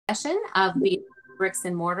session of the Bricks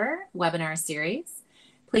and Mortar webinar series.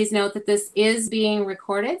 Please note that this is being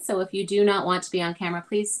recorded, so if you do not want to be on camera,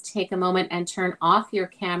 please take a moment and turn off your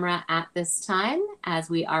camera at this time as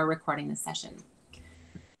we are recording this session.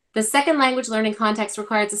 The second language learning context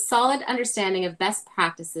requires a solid understanding of best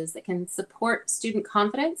practices that can support student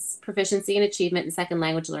confidence, proficiency, and achievement in second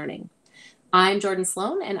language learning. I'm Jordan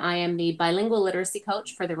Sloan, and I am the bilingual literacy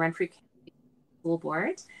coach for the Renfrew County School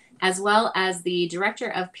Board, as well as the director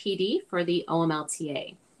of PD for the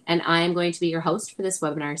OMLTA. And I am going to be your host for this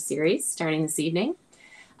webinar series starting this evening.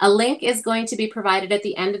 A link is going to be provided at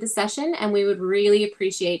the end of the session, and we would really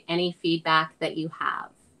appreciate any feedback that you have.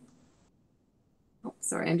 Oh,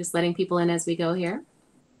 sorry, I'm just letting people in as we go here.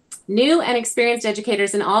 New and experienced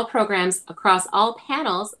educators in all programs across all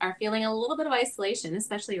panels are feeling a little bit of isolation,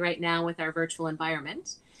 especially right now with our virtual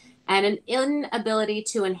environment, and an inability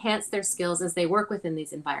to enhance their skills as they work within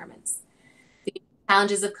these environments. The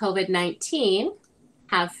challenges of COVID-19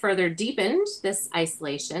 have further deepened this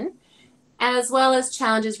isolation, as well as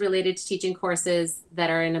challenges related to teaching courses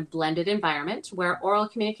that are in a blended environment where oral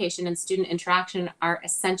communication and student interaction are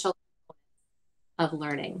essential of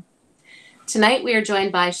learning. Tonight, we are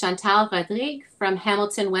joined by Chantal Rodrigue from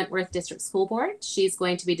Hamilton Wentworth District School Board. She's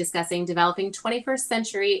going to be discussing developing 21st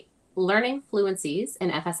century learning fluencies in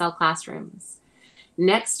FSL classrooms.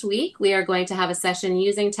 Next week, we are going to have a session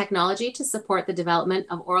using technology to support the development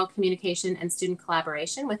of oral communication and student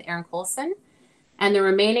collaboration with Erin Colson. And the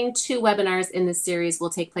remaining 2 webinars in this series will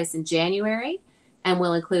take place in January and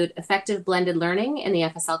will include effective blended learning in the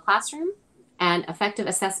FSL classroom and effective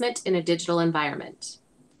assessment in a digital environment.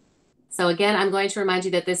 So again, I'm going to remind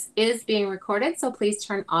you that this is being recorded, so please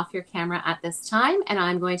turn off your camera at this time, and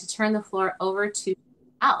I'm going to turn the floor over to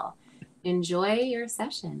Al. Enjoy your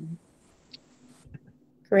session.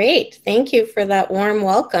 Great, thank you for that warm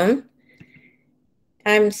welcome.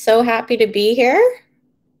 I'm so happy to be here.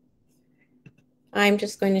 I'm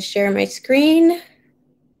just going to share my screen.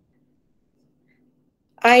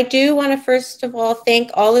 I do want to first of all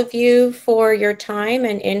thank all of you for your time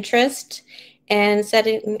and interest and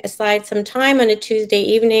setting aside some time on a Tuesday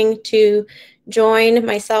evening to join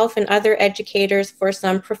myself and other educators for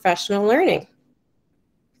some professional learning.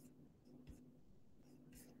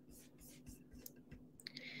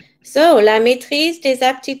 So, la maîtrise des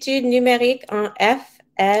aptitudes numériques en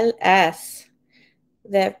FLS.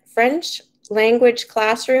 The French language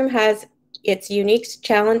classroom has its unique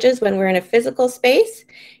challenges when we're in a physical space,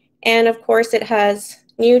 and of course it has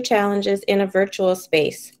new challenges in a virtual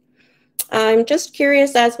space. I'm just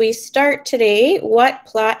curious as we start today what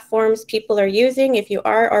platforms people are using if you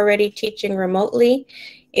are already teaching remotely,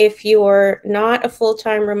 if you're not a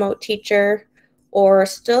full-time remote teacher or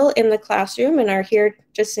still in the classroom and are here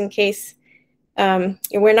just in case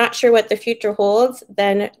we're not sure what the future holds,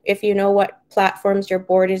 then if you know what platforms your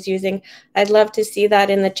board is using, I'd love to see that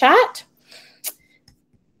in the chat.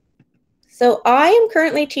 So I am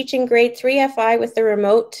currently teaching grade 3 FI with the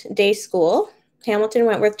remote day school, Hamilton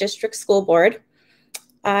Wentworth District School Board.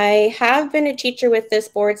 I have been a teacher with this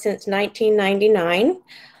board since 1999.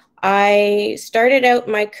 I started out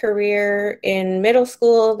my career in middle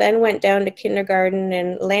school, then went down to kindergarten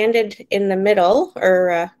and landed in the middle,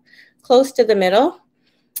 or close to the middle.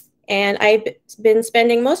 And I've been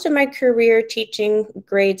spending most of my career teaching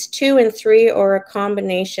grades 2 and 3 or a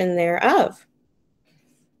combination thereof.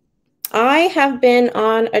 I have been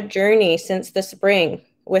on a journey since the spring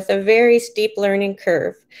with a very steep learning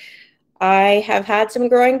curve. I have had some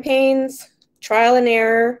growing pains, trial and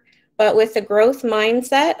error, but with a growth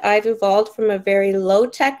mindset, I've evolved from a very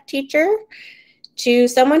low-tech teacher to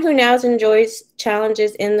someone who now enjoys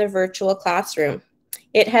challenges in the virtual classroom.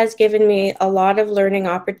 It has given me a lot of learning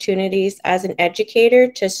opportunities as an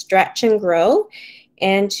educator to stretch and grow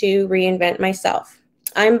and to reinvent myself.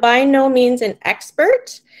 I'm by no means an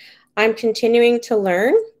expert. I'm continuing to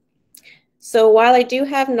learn. So while I do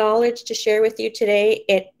have knowledge to share with you today,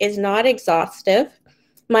 it is not exhaustive.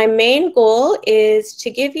 My main goal is to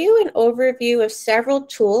give you an overview of several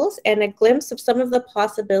tools and a glimpse of some of the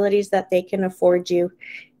possibilities that they can afford you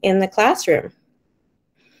in the classroom.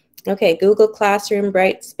 Okay, Google Classroom,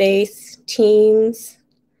 Brightspace, Teams,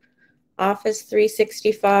 Office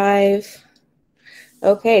 365.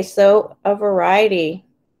 Okay, so a variety.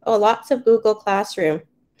 Oh, lots of Google Classroom.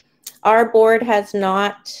 Our board has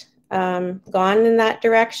not gone in that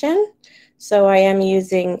direction, so I am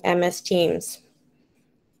using MS Teams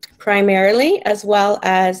primarily, as well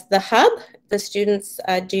as the Hub. The students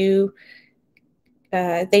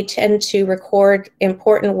they tend to record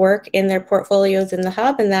important work in their portfolios in the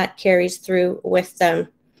Hub, and that carries through with them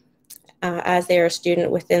as they are a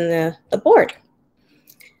student within the board.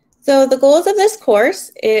 So the goals of this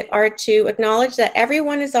course are to acknowledge that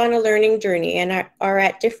everyone is on a learning journey and are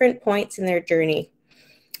at different points in their journey.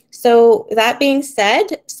 So that being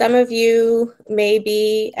said, some of you may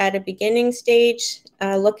be at a beginning stage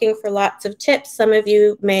looking for lots of tips. Some of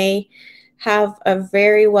you may have a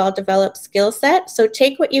very well-developed skill set. So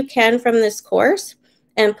take what you can from this course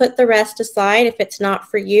and put the rest aside if it's not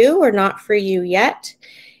for you or not for you yet.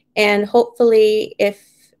 And hopefully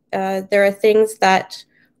if there are things that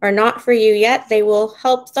are not for you yet, they will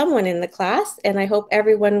help someone in the class. And I hope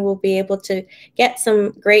everyone will be able to get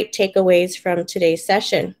some great takeaways from today's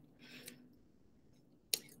session.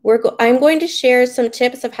 I'm going to share some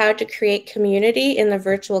tips of how to create community in the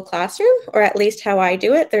virtual classroom, or at least how I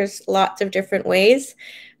do it. There's lots of different ways.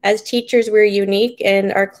 As teachers, we're unique,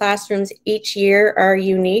 and our classrooms each year are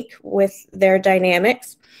unique with their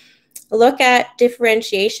dynamics. Look at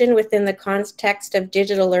differentiation within the context of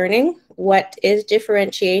digital learning. What is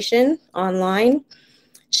differentiation online?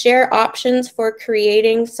 Share options for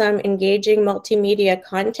creating some engaging multimedia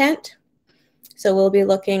content. So we'll be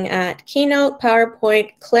looking at Keynote,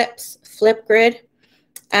 PowerPoint, Clips, Flipgrid,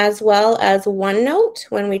 as well as OneNote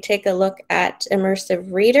when we take a look at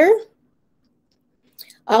Immersive Reader.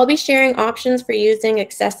 I'll be sharing options for using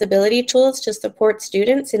accessibility tools to support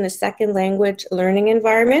students in a second language learning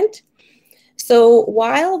environment. So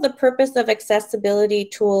while the purpose of accessibility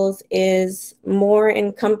tools is more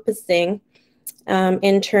encompassing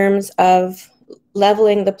in terms of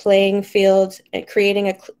leveling the playing field and creating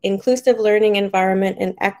an inclusive learning environment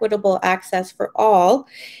and equitable access for all,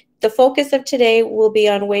 the focus of today will be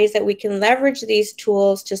on ways that we can leverage these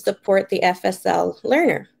tools to support the FSL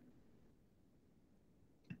learner.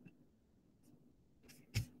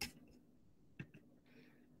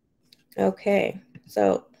 Okay,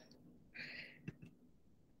 so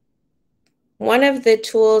one of the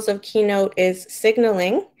tools of Keynote is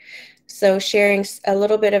signaling. So sharing a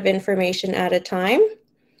little bit of information at a time.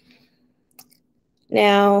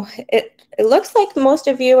 Now, it looks like most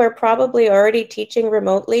of you are probably already teaching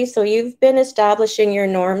remotely, so you've been establishing your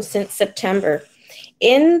norms since September.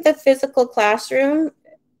 In the physical classroom,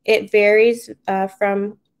 it varies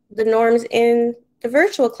from the norms in the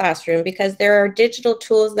virtual classroom because there are digital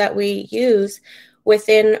tools that we use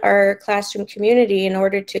within our classroom community in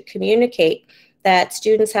order to communicate that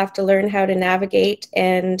students have to learn how to navigate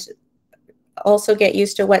and also get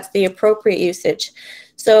used to what's the appropriate usage.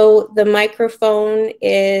 So the microphone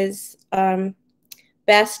is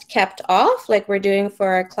best kept off, like we're doing for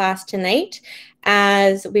our class tonight,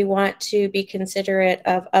 as we want to be considerate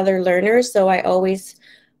of other learners. So I always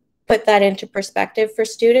put that into perspective for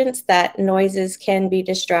students, that noises can be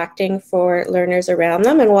distracting for learners around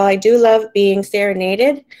them. And while I do love being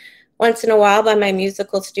serenaded once in a while by my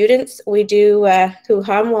musical students, we do who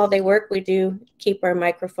hum while they work, we do keep our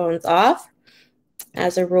microphones off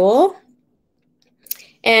as a rule.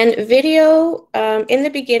 And video, in the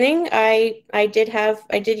beginning, I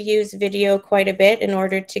did use video quite a bit in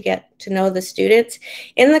order to get to know the students.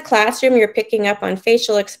 In the classroom, you're picking up on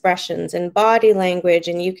facial expressions and body language,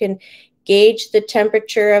 and you can gauge the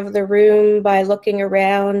temperature of the room by looking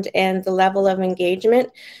around and the level of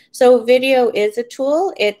engagement. So video is a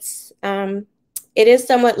tool. It is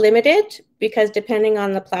somewhat limited because depending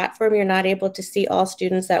on the platform, you're not able to see all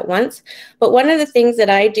students at once. But one of the things that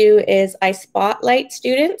I do is I spotlight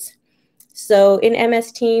students. So in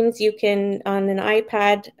MS Teams, you can, on an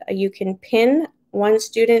iPad, you can pin one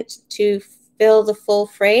student to fill the full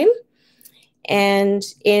frame. And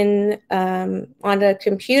on a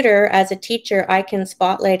computer, as a teacher, I can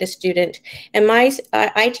spotlight a student. And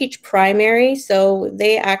I teach primary, so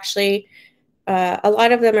they actually, a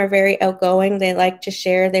lot of them are very outgoing. They like to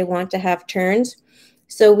share. They want to have turns.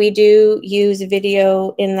 So we do use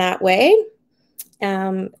video in that way.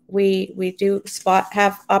 We do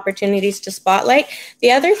have opportunities to spotlight.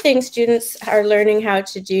 The other thing students are learning how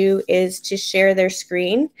to do is to share their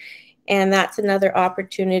screen. And that's another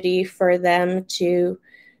opportunity for them to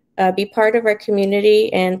be part of our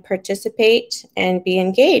community and participate and be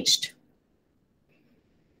engaged.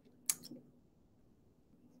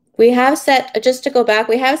 We have set, just to go back,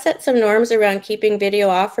 we have set some norms around keeping video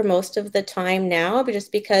off for most of the time now, but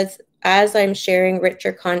just because as I'm sharing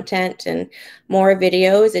richer content and more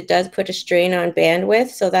videos, it does put a strain on bandwidth.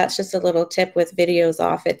 So that's just a little tip with videos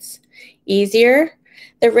off. It's easier.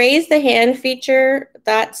 The raise the hand feature,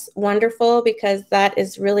 that's wonderful because that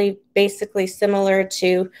is really basically similar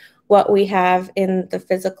to what we have in the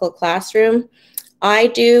physical classroom. I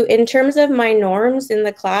do, in terms of my norms in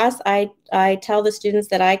the class, I tell the students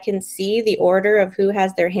that I can see the order of who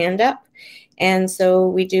has their hand up. And so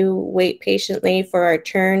we do wait patiently for our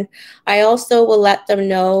turn. I also will let them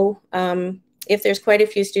know if there's quite a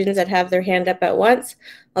few students that have their hand up at once.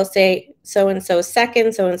 I'll say so-and-so's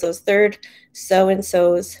second, so-and-so's third,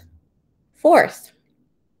 so-and-so's fourth.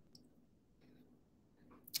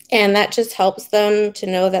 And that just helps them to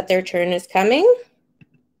know that their turn is coming.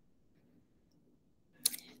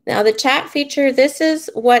 Now the chat feature, this is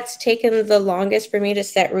what's taken the longest for me to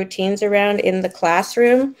set routines around in the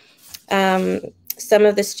classroom. Some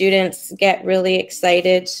of the students get really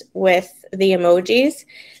excited with the emojis.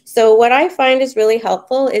 So what I find is really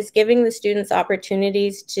helpful is giving the students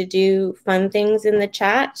opportunities to do fun things in the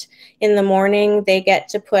chat. In the morning, they get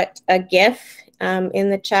to put a GIF in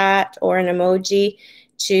the chat or an emoji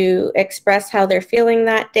to express how they're feeling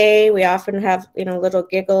that day. We often have, little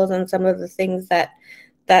giggles on some of the things that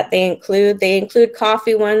they include. They include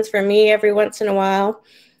coffee ones for me every once in a while.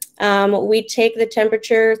 We take the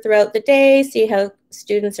temperature throughout the day, see how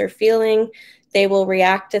students are feeling. They will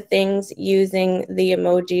react to things using the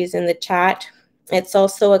emojis in the chat. It's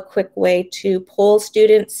also a quick way to poll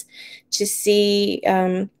students to see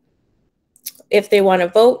if they want to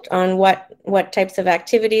vote on what types of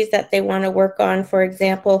activities that they want to work on, for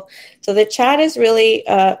example. So the chat is really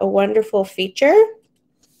a wonderful feature.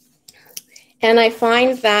 And I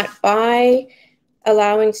find that by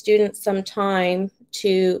allowing students some time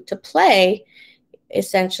to play,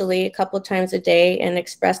 essentially a couple of times a day, and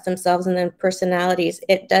express themselves and their personalities,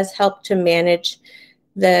 it does help to manage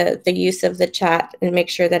the use of the chat and make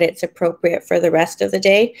sure that it's appropriate for the rest of the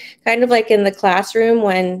day. Kind of like in the classroom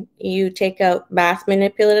when you take out math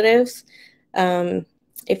manipulatives.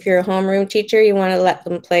 If you're a homeroom teacher, you want to let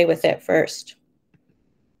them play with it first.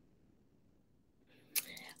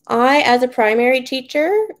 As a primary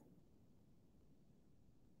teacher,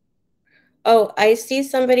 oh, I see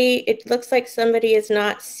somebody, it looks like somebody is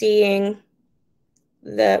not seeing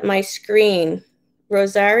my screen.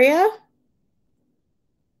 Rosaria?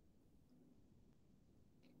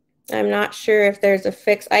 I'm not sure if there's a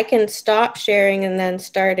fix. I can stop sharing and then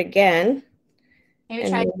start again. Maybe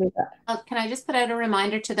try. Can I just put out a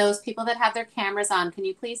reminder to those people that have their cameras on? Can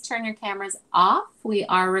you please turn your cameras off? We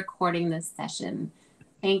are recording this session.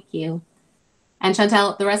 Thank you. And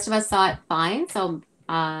Chantel, the rest of us saw it fine. So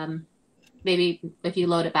maybe if you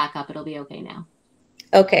load it back up, it'll be okay now.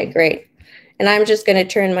 Okay, great. And I'm just going to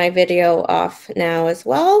turn my video off now as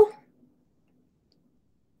well.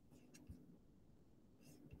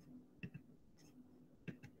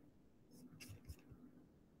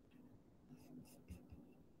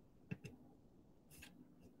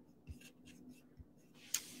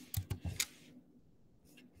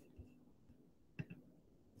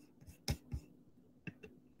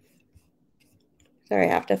 Sorry,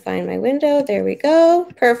 I have to find my window. There we go.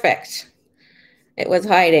 Perfect. It was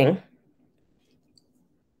hiding.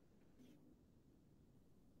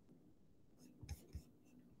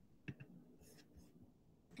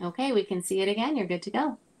 Okay, we can see it again. You're good to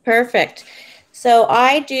go. Perfect. So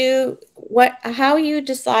I do how you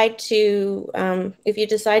decide to, if you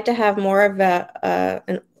decide to have more of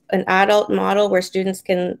an adult model where students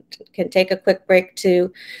can take a quick break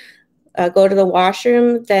to go to the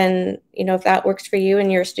washroom, then, if that works for you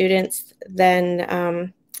and your students,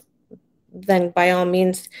 then by all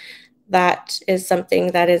means, that is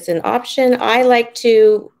something that is an option. I like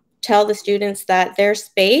to tell the students that their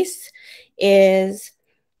space is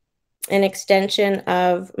an extension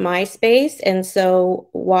of my space. And so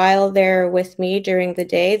while they're with me during the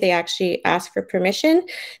day, they actually ask for permission.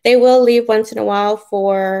 They will leave once in a while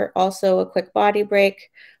for also a quick body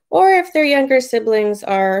break. Or if their younger siblings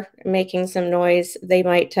are making some noise, they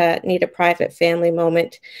might need a private family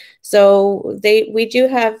moment. So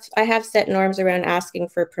I have set norms around asking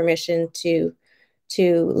for permission to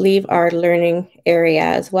leave our learning area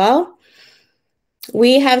as well.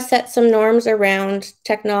 We have set some norms around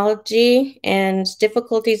technology and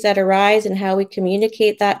difficulties that arise and how we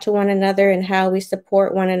communicate that to one another and how we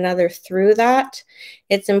support one another through that.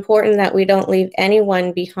 It's important that we don't leave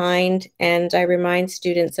anyone behind, and I remind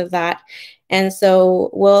students of that. And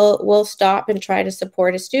so we'll stop and try to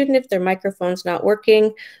support a student if their microphone's not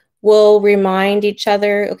working. We'll remind each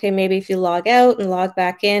other, okay, maybe if you log out and log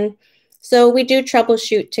back in. So we do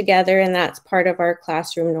troubleshoot together, and that's part of our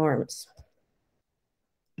classroom norms.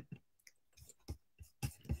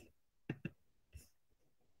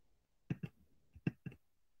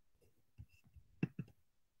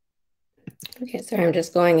 Okay, so I'm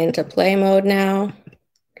just going into play mode now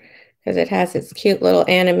because it has its cute little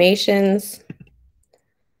animations.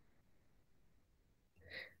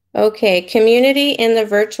 Okay, community in the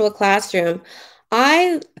virtual classroom.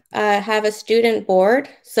 I have a student board.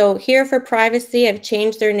 So here for privacy, I've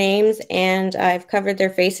changed their names and I've covered their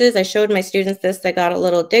faces. I showed my students this, they got a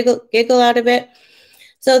little giggle out of it.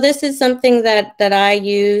 So this is something that I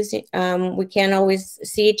use. We can't always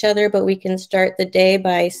see each other, but we can start the day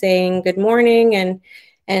by saying good morning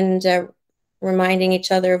and reminding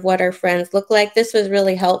each other of what our friends look like. This was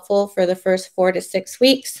really helpful for the first 4 to 6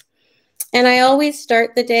 weeks. And I always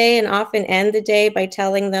start the day and often end the day by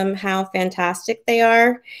telling them how fantastic they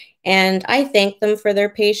are. And I thank them for their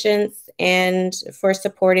patience and for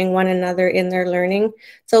supporting one another in their learning.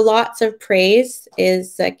 So lots of praise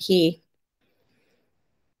is key.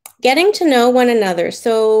 Getting to know one another.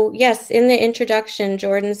 So yes, in the introduction,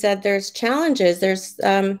 Jordan said there's challenges. There's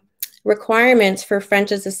requirements for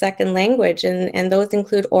French as a second language, and those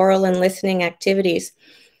include oral and listening activities.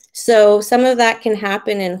 So some of that can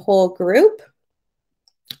happen in whole group,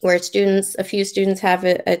 where a few students have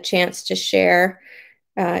a chance to share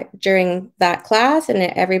during that class, and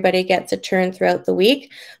everybody gets a turn throughout the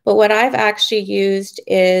week. But what I've actually used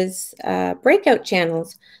is breakout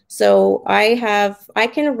channels. So I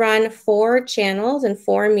can run 4 channels and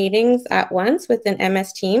 4 meetings at once within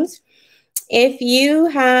MS Teams.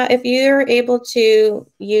 If you're able to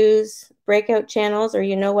use breakout channels, or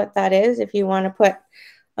you know what that is, if you want to put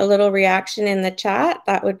a little reaction in the chat,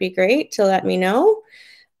 that would be great to let me know.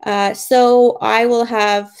 So I will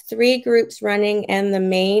have 3 groups running and the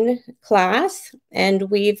main class, and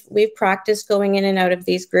we've practiced going in and out of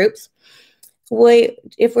these groups.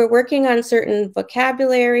 If we're working on certain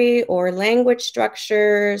vocabulary or language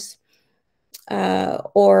structures,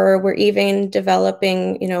 or we're even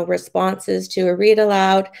developing, responses to a read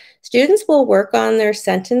aloud, students will work on their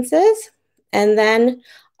sentences, and then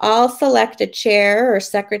I'll select a chair or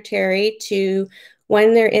secretary to,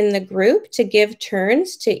 when they're in the group, to give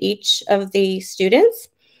turns to each of the students,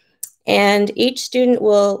 and each student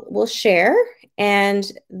will share.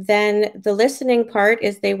 And then the listening part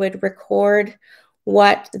is they would record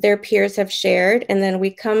what their peers have shared, and then we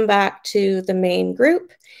come back to the main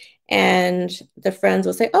group and the friends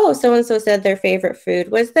will say, oh, so-and-so said their favorite food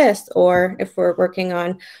was this. Or if we're working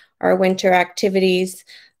on our winter activities,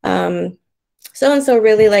 so-and-so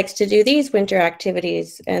really likes to do these winter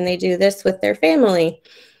activities, and they do this with their family.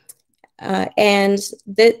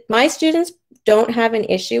 My students don't have an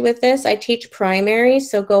issue with this. I teach primary,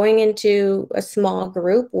 so going into a small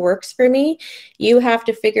group works for me. You have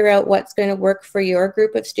to figure out what's going to work for your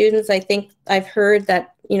group of students. I think I've heard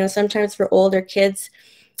that, sometimes for older kids,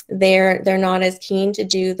 they're not as keen to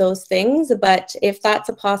do those things, but if that's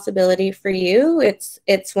a possibility for you,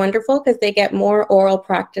 it's wonderful, because they get more oral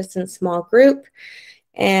practice in small group,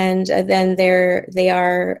 and then they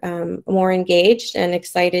are more engaged and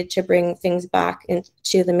excited to bring things back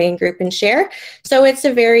into the main group and share. So it's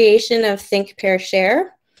a variation of think, pair,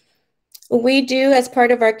 share. We do, as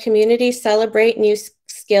part of our community, celebrate new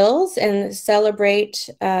skills and celebrate.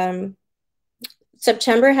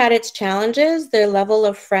 September had its challenges. Their level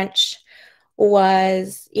of French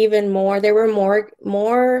was even more. There were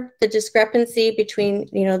more the discrepancy between,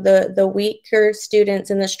 the weaker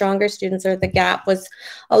students and the stronger students, or the gap was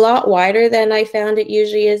a lot wider than I found it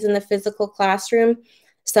usually is in the physical classroom.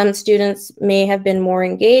 Some students may have been more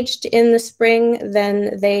engaged in the spring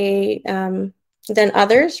than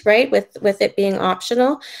others, right, with it being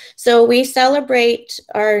optional. So we celebrate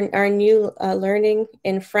our new learning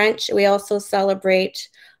in French. We also celebrate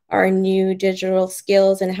our new digital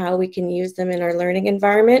skills and how we can use them in our learning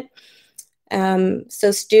environment.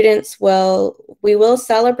 So students we will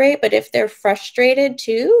celebrate, but if they're frustrated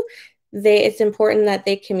too, it's important that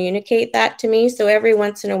they communicate that to me. So every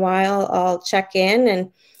once in a while, I'll check in,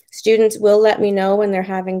 and students will let me know when they're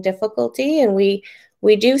having difficulty, and we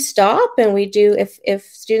do stop, and we do, if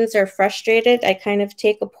students are frustrated, I kind of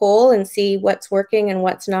take a poll and see what's working and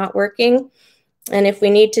what's not working. And if we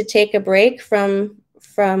need to take a break from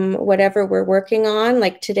whatever we're working on,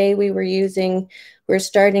 like today we're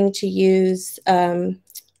starting to use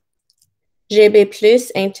GB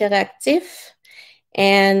Plus Interactif,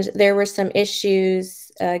 and there were some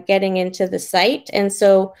issues getting into the site. And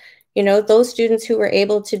so, those students who were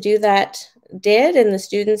able to do that did, and the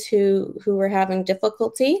students who were having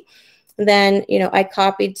difficulty, then, I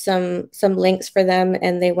copied some links for them,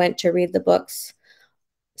 and they went to read the books.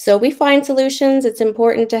 So we find solutions. It's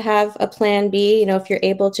important to have a plan B, if you're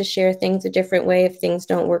able to share things a different way if things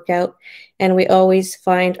don't work out, and we always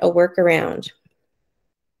find a workaround.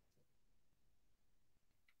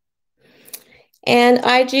 And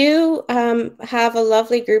I do have a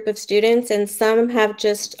lovely group of students, and some have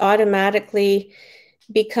just automatically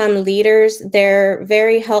become leaders. They're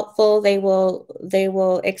very helpful. They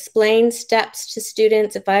will explain steps to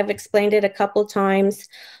students. If I've explained it a couple times,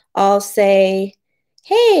 I'll say,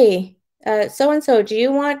 hey, so-and-so,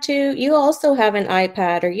 you also have an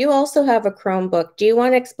iPad, or you also have a Chromebook. Do you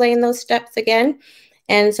want to explain those steps again?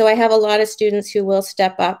 And so I have a lot of students who will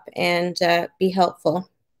step up and be helpful.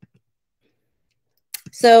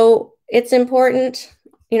 So it's important,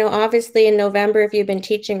 obviously in November, if you've been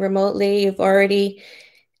teaching remotely, you've already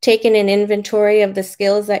taken an inventory of the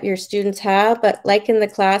skills that your students have. But like in the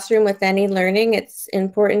classroom with any learning, it's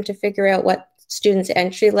important to figure out what students'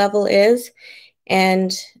 entry level is,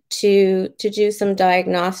 and to do some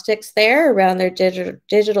diagnostics there around their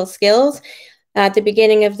digital skills. At the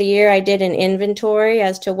beginning of the year, I did an inventory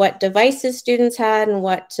as to what devices students had and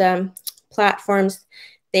what platforms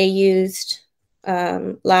they used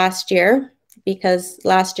last year, because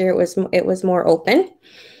last year it was more open.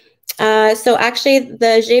 So actually,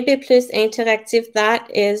 the GB Plus Interactive, that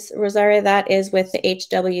is, Rosaria, that is with the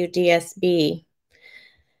HWDSB.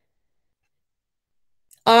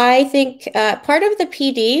 I think part of the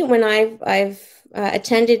PD, when I've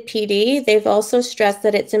attended PD, they've also stressed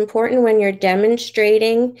that it's important when you're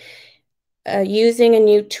demonstrating using a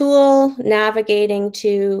new tool, navigating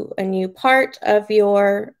to a new part of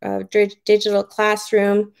your digital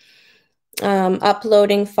classroom,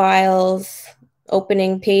 uploading files,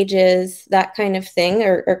 opening pages, that kind of thing,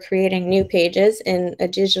 or creating new pages in a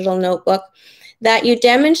digital notebook, that you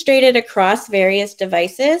demonstrate it across various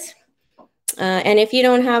devices. And if you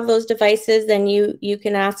don't have those devices, then you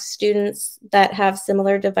can ask students that have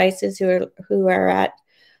similar devices who are at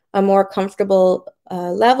a more comfortable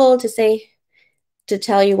level to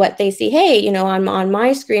tell you what they see. Hey, I'm on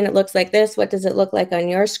my screen, it looks like this. What does it look like on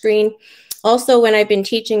your screen? Also, when I've been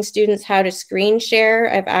teaching students how to screen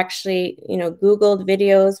share, I've actually, Googled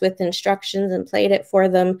videos with instructions and played it for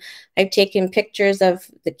them. I've taken pictures of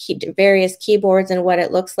the various keyboards and what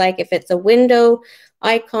it looks like, if it's a window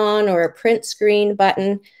icon or a print screen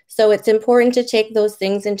button. So it's important to take those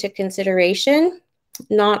things into consideration.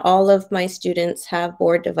 Not all of my students have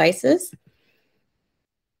board devices.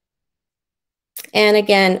 And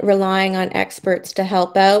again, relying on experts to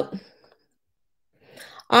help out.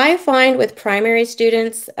 I find with primary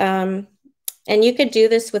students, and you could do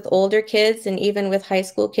this with older kids and even with high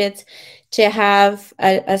school kids, to have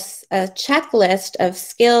a checklist of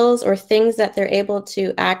skills or things that they're able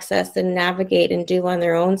to access and navigate and do on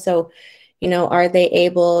their own. So, are they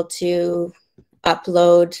able to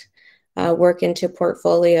upload work into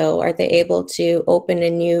portfolio? Are they able to open a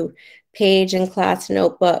new page in class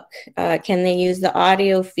notebook? Can they use the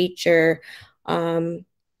audio feature?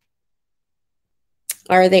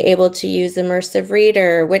 Are they able to use immersive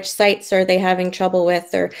reader? Which sites are they having trouble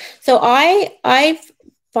with? Or so I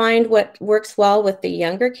find what works well with the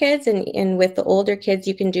younger kids, and with the older kids,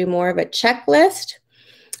 you can do more of a checklist.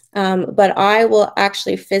 But I will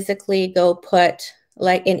actually physically go put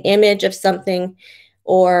like an image of something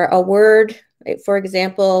or a word. For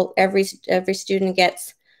example, every student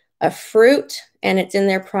gets a fruit, and it's in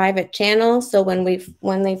their private channel. So when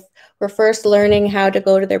they were first learning how to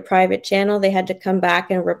go to their private channel, they had to come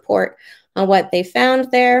back and report on what they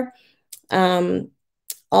found there.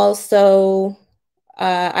 Also,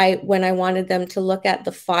 when I wanted them to look at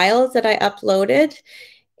the files that I uploaded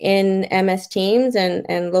in MS Teams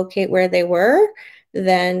and locate where they were,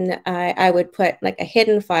 then I would put like a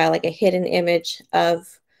hidden file, like a hidden image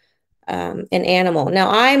of an animal. Now,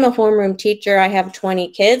 I'm a homeroom teacher. I have 20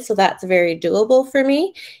 kids, so that's very doable for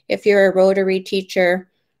me. If you're a Rotary teacher,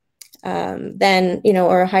 then,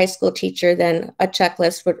 or a high school teacher, then a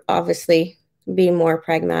checklist would obviously be more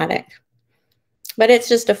pragmatic. But it's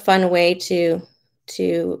just a fun way to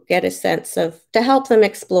get a sense of, to help them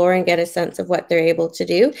explore and get a sense of what they're able to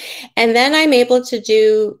do. And then I'm able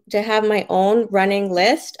to have my own running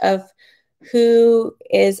list of who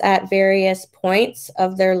is at various points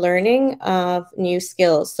of their learning of new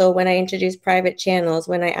skills. So when I introduce private channels,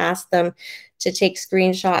 when I ask them to take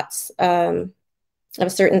screenshots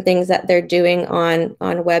of certain things that they're doing on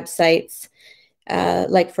websites,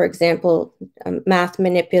 like for example, math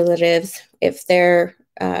manipulatives, if they're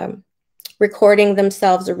recording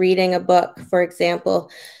themselves reading a book, for example.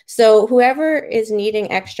 So whoever is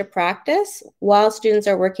needing extra practice while students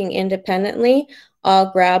are working independently,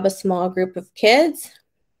 I'll grab a small group of kids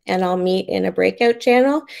and I'll meet in a breakout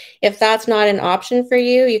channel. If that's not an option for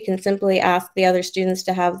you, you can simply ask the other students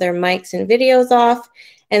to have their mics and videos off,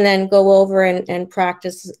 and then go over and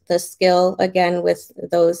practice the skill again with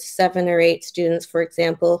those 7 or 8 students, for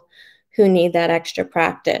example, who need that extra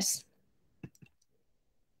practice.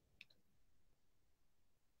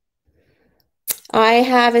 I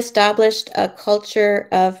have established a culture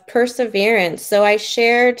of perseverance. So I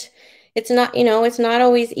shared, it's not, it's not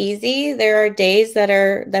always easy. There are days that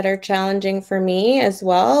are challenging for me as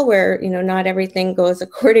well, where, not everything goes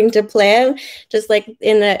according to plan, just like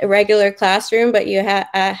in a regular classroom, but you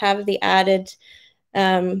have the added,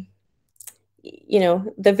 the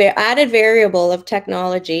added variable of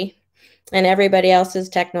technology and everybody else's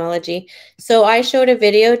technology. So I showed a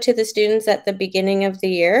video to the students at the beginning of the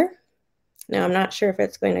year. Now, I'm not sure if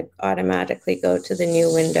it's going to automatically go to the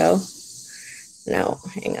new window. No,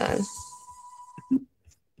 hang on.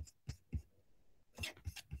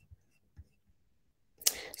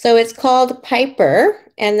 So it's called Piper,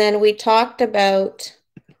 and then we talked about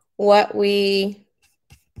what we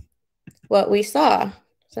saw.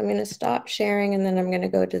 So I'm going to stop sharing, and then I'm going to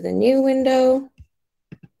go to the new window.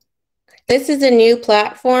 This is a new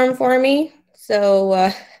platform for me,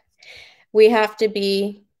 so we have to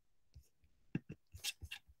be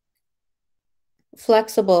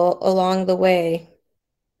flexible along the way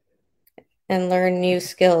and learn new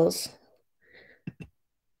skills.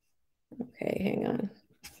 Okay, hang on.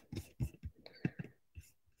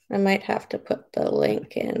 I might have to put the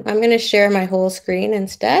link in. I'm going to share my whole screen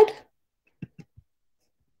instead.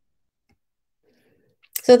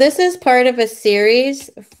 So this is part of a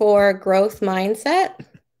series for growth mindset.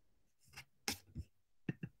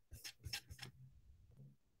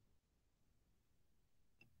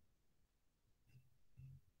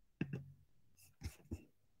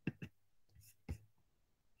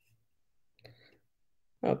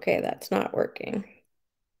 Okay, that's not working.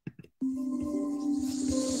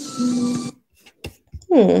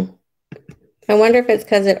 I wonder if it's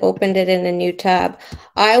because it opened it in a new tab.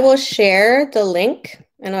 I will share the link,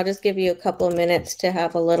 and I'll just give you a couple of minutes to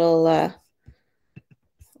have a little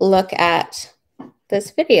look at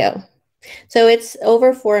this video. So it's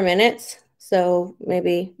over 4 minutes. So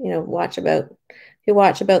maybe, if you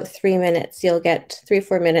watch about 3 minutes, you'll get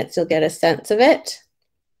 3-4 minutes, you'll get a sense of it.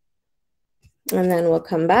 And then we'll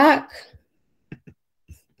come back.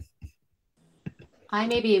 I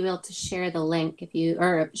may be able to share the link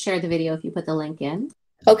or share the video if you put the link in.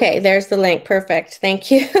 Okay, there's the link. Perfect.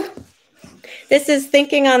 Thank you. This is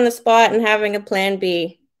thinking on the spot and having a plan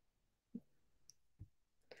B.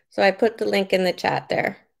 So I put the link in the chat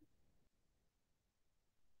there.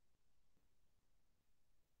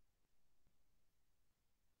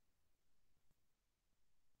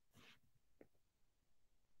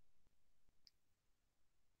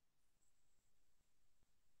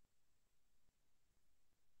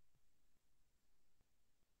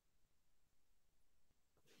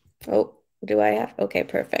 Oh, do I have? Okay,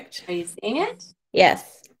 perfect. Are you seeing it?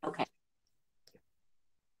 Yes. Okay.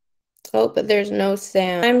 Oh, but there's no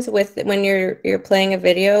sound. Sometimes when you're playing a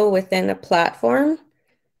video within a platform.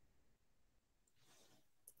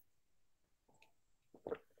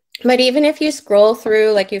 But even if you scroll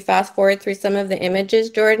through, like you fast forward through some of the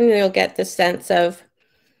images, Jordan, you'll get the sense of,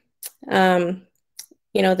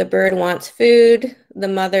 the bird wants food. The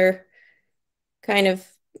mother kind of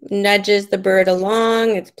nudges the bird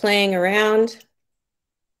along. It's playing around.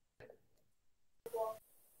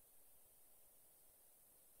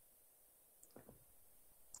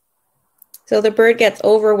 So the bird gets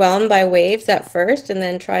overwhelmed by waves at first and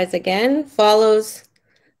then tries again, follows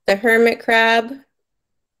the hermit crab.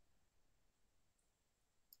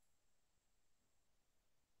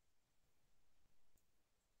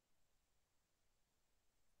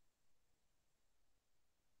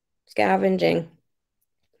 Scavenging.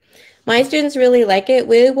 My students really like it.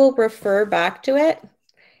 We will refer back to it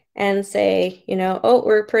and say, oh,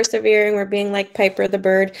 we're persevering, we're being like Piper the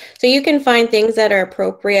bird. So you can find things that are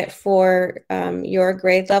appropriate for your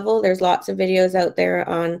grade level. There's lots of videos out there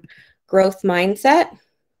on growth mindset,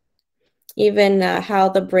 even how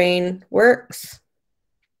the brain works.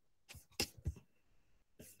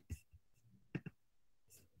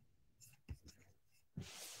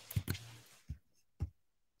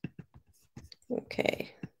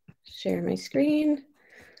 Okay, share my screen.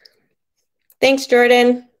 Thanks,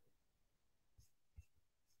 Jordan.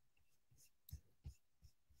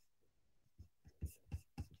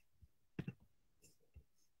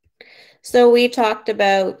 So we talked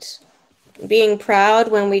about being proud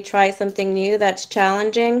when we try something new that's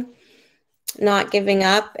challenging, not giving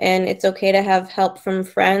up, and it's okay to have help from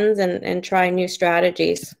friends and try new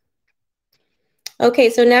strategies.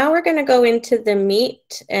 Okay, so now we're going to go into the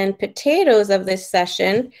meat and potatoes of this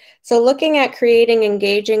session. So looking at creating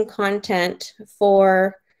engaging content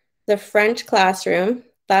for the French classroom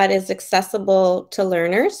that is accessible to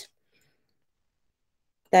learners,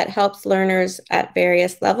 that helps learners at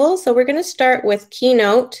various levels. So we're going to start with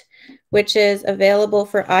Keynote. which is available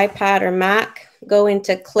for iPad or Mac. Go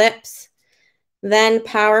into Clips, then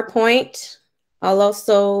PowerPoint. I'll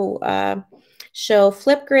also show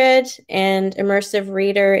Flipgrid and Immersive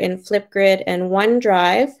Reader in Flipgrid and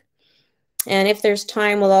OneDrive. And if there's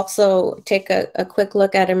time, we'll also take a quick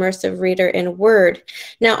look at Immersive Reader in Word.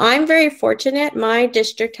 Now, I'm very fortunate. My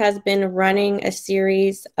district has been running a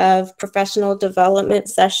series of professional development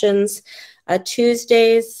sessions,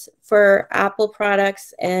 Tuesdays for Apple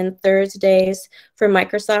products and Thursdays for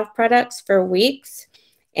Microsoft products for weeks.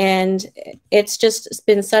 And it's just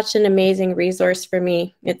been such an amazing resource for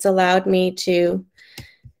me. It's allowed me to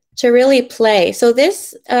really play. So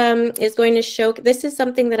this is going to show, this is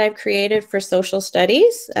something that I've created for social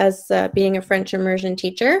studies as being a French immersion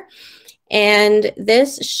teacher. And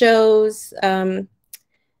this shows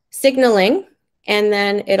signaling, and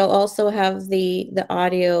then it'll also have the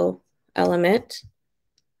audio element.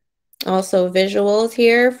 Also visuals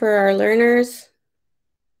here for our learners.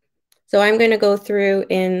 So I'm going to go through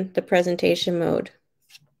in the presentation mode.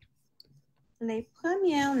 Les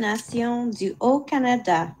Premières Nations du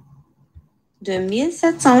Haut-Canada de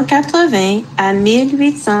 1780 à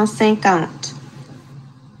 1850.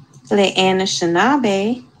 Les Anishinaabe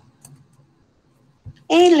et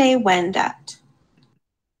les Wendat.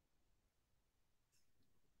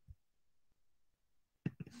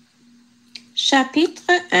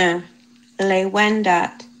 Chapitre 1. Les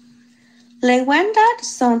Wendat. Les Wendat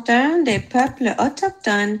sont un des peuples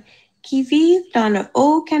autochtones qui vivent dans le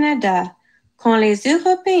Haut-Canada quand les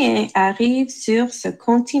Européens arrivent sur ce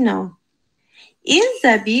continent. Ils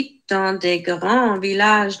habitent dans des grands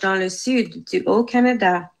villages dans le sud du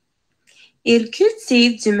Haut-Canada. Ils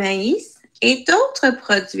cultivent du maïs et d'autres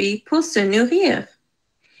produits pour se nourrir.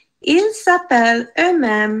 Ils s'appellent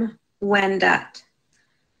eux-mêmes Wendat.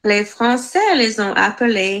 Les Français les ont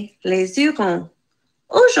appelés les Hurons.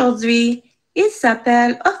 Aujourd'hui, ils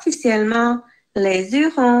s'appellent officiellement les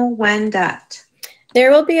Hurons-Wendat. There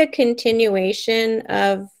will be a continuation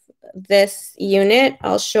of this unit.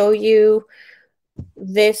 I'll show you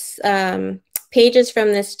this pages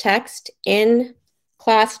from this text in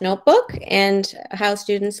class notebook and how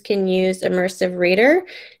students can use Immersive Reader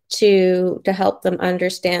to help them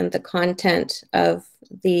understand the content of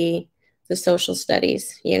the social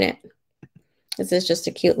studies unit. This is just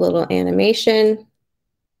a cute little animation.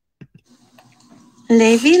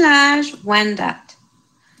 Les villages Wendat.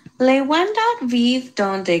 Les Wendat vivent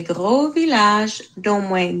dans des gros villages d'au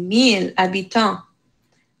moins 1000 habitants.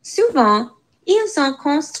 Souvent, ils ont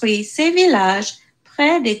construit ces villages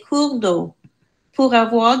près des cours d'eau pour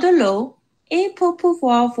avoir de l'eau et pour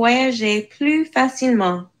pouvoir voyager plus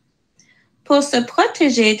facilement. Pour se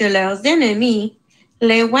protéger de leurs ennemis,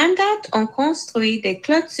 les Wendat ont construit des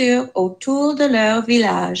clôtures autour de leur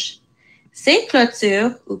village. Ces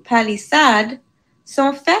clôtures ou palissades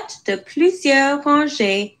sont faites de plusieurs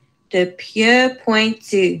rangées de pieux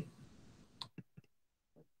pointus.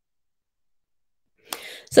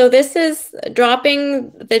 So this is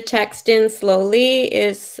dropping the text in slowly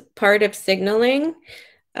is part of signaling.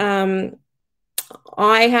 I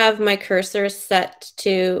have my cursor set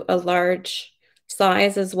to a large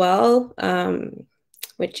size as well,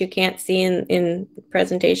 which you can't see in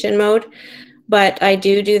presentation mode. But I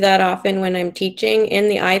do that often when I'm teaching. In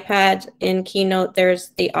the iPad, in Keynote,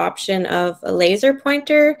 there's the option of a laser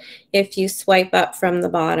pointer if you swipe up from the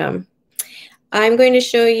bottom. I'm going to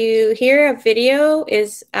show you here a video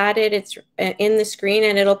is added. It's in the screen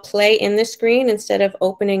and it'll play in the screen instead of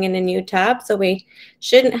opening in a new tab. So we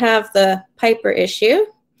shouldn't have the Piper issue.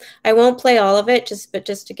 I won't play all of it, but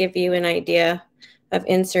just to give you an idea of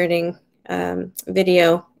inserting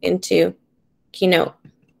video into Keynote.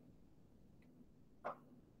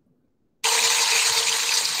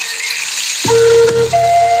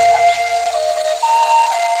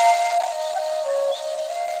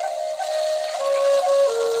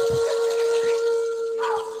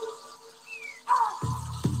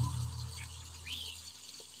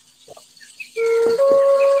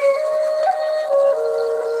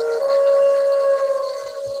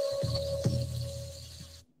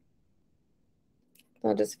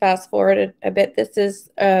 I'll just fast forward a bit. This is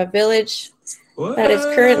a village that is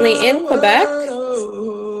currently in Quebec.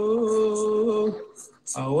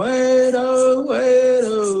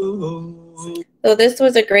 So this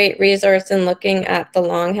was a great resource in looking at the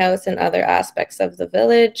longhouse and other aspects of the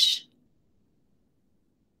village.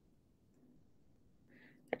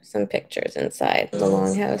 There's some pictures inside the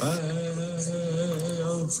longhouse.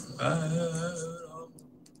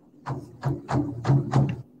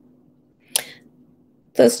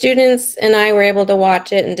 So students and I were able to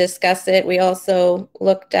watch it and discuss it. We also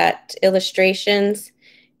looked at illustrations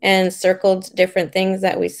and circled different things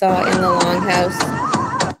that we saw in the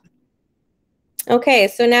Longhouse. Okay,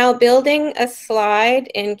 so now building a slide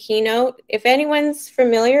in Keynote. If anyone's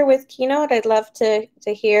familiar with Keynote, I'd love to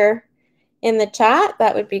hear in the chat.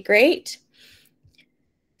 That would be great.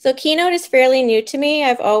 So Keynote is fairly new to me.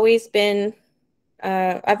 I've always relied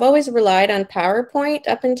on PowerPoint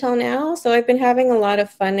up until now, so I've been having a lot of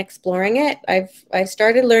fun exploring it. I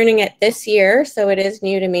started learning it this year, so it is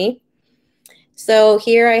new to me. So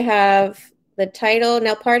here I have the title.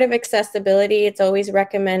 Now, part of accessibility, it's always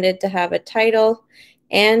recommended to have a title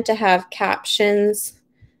and to have captions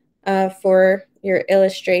for your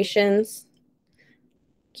illustrations.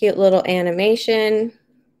 Cute little animation.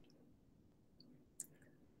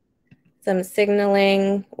 Some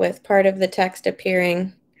signaling with part of the text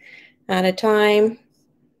appearing at a time.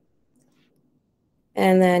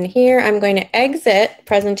 And then here I'm going to exit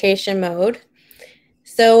presentation mode.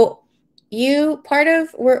 So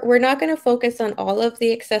we're not going to focus on all of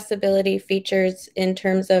the accessibility features in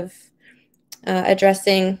terms of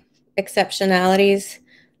addressing exceptionalities,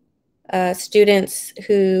 students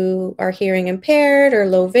who are hearing impaired or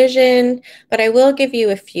low vision, but I will give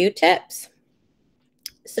you a few tips.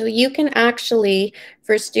 So you can actually,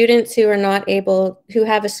 for students who are not able, who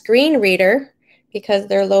have a screen reader because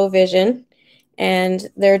they're low vision and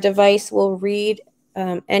their device will read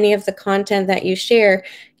any of the content that you share,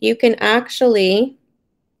 you can actually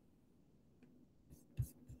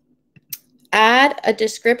add a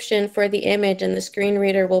description for the image and the screen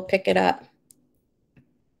reader will pick it up.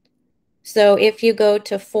 So if you go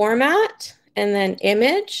to Format and then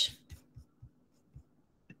Image,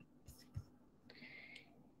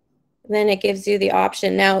 then it gives you the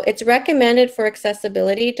option. Now, it's recommended for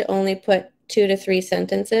accessibility to only put 2 to 3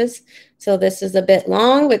 sentences. So this is a bit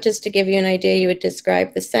long, but just to give you an idea, you would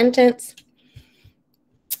describe the sentence.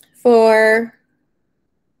 For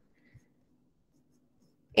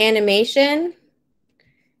animation,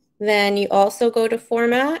 then you also go to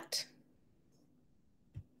Format.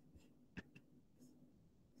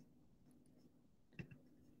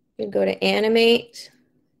 You go to Animate,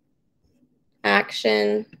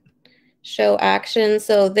 Action, Show Action.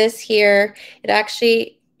 So this here, it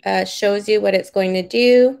actually shows you what it's going to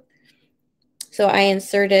do. So I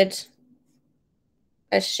inserted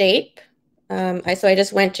a shape. So I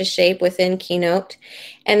just went to shape within Keynote.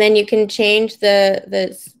 And then you can change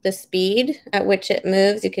the speed at which it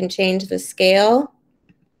moves. You can change the scale.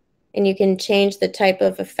 And you can change the type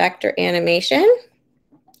of effect or animation.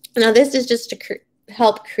 Now this is just to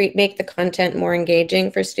help make the content more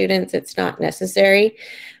engaging for students. It's not necessary,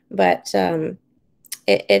 but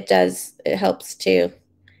it helps to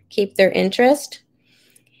keep their interest.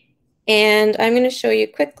 And I'm going to show you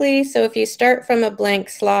quickly. So if you start from a blank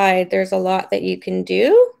slide, there's a lot that you can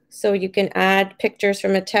do. So you can add pictures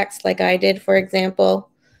from a text like I did, for example.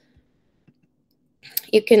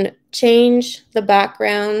 You can change the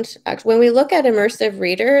background. When we look at Immersive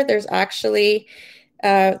Reader, there's actually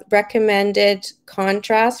recommended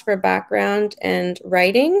contrast for background and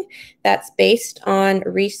writing that's based on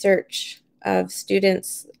research of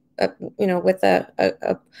students, with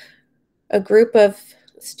a group of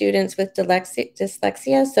students with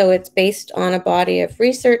dyslexia. So it's based on a body of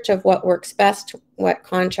research of what works best, what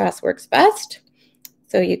contrast works best.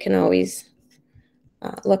 So you can always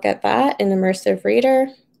look at that in Immersive Reader.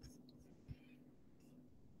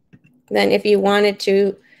 Then if you wanted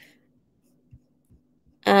to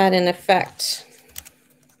add an effect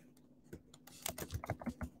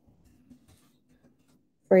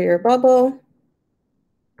for your bubble,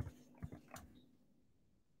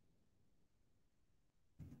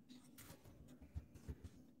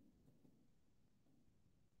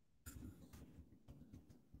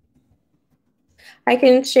 I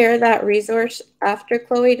can share that resource after,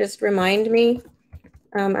 Chloe. Just remind me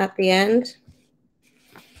at the end.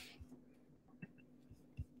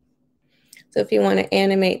 So if you want to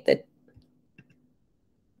animate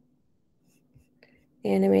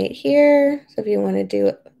here. So if you want to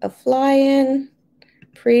do a fly-in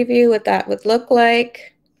preview, what that would look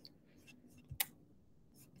like.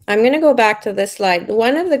 I'm going to go back to this slide.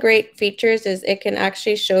 One of the great features is it can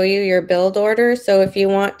actually show you your build order. So if you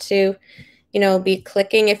want to, be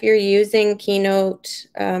clicking, if you're using Keynote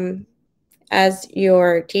as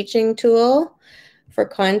your teaching tool for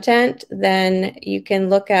content, then you can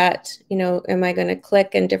look at, am I going to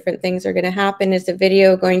click and different things are going to happen? Is the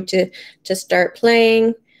video going to start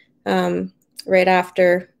playing right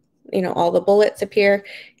after, all the bullets appear?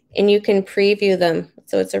 And you can preview them.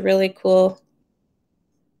 So it's a really cool.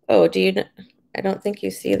 Oh, I don't think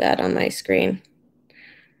you see that on my screen.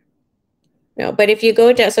 No, but if you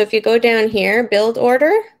go down, so if you go down here, build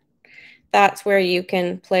order, that's where you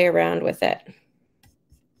can play around with it.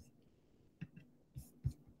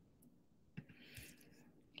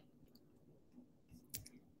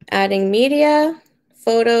 Adding media,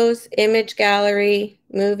 photos, image gallery,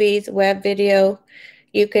 movies, web video.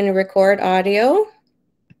 You can record audio.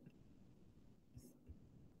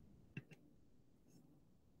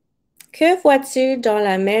 Que vois-tu dans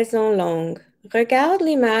la maison longue? Regarde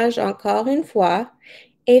l'image encore une fois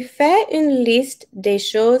et fais une liste des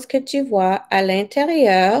choses que tu vois à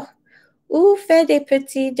l'intérieur ou fais des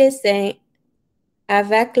petits dessins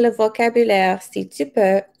avec le vocabulaire si tu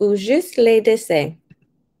peux ou juste les dessins.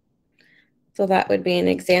 So that would be an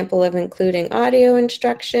example of including audio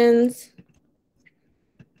instructions.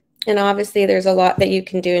 And obviously there's a lot that you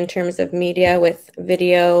can do in terms of media with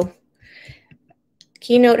video.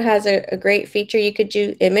 Keynote has a great feature. You could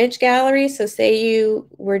do image gallery. So say you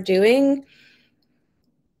were doing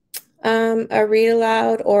a read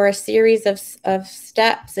aloud or a series of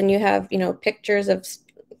steps and you have, you know, pictures of,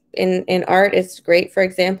 in art, it's great. For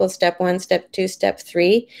example, step 1, step 2, step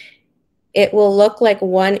 3. It will look like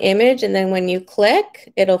one image, and then when you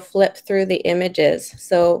click, it'll flip through the images.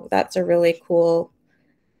 So that's a really cool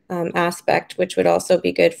aspect, which would also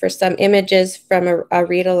be good for some images from a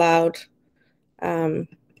read aloud.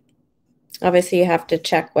 Obviously, you have to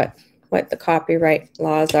check what the copyright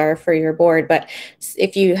laws are for your board, but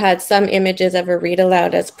if you had some images of a read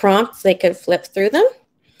aloud as prompts, they could flip through them.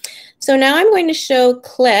 So now I'm going to show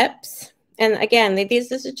clips. And again,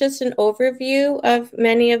 this is just an overview of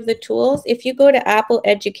many of the tools. If you go to Apple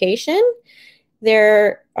Education,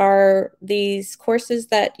 there are these courses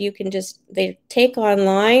that you can they take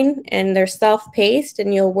online and they're self-paced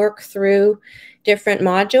and you'll work through different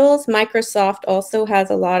modules. Microsoft also has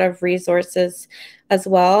a lot of resources as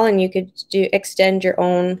well, and you could extend your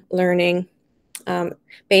own learning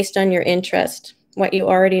based on your interest, what you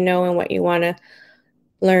already know and what you want to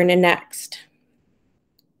learn next.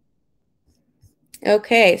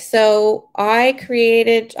 Okay, so I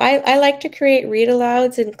like to create read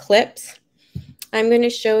alouds and clips. I'm going to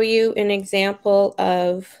show you an example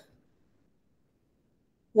of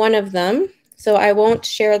one of them. So I won't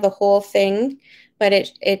share the whole thing,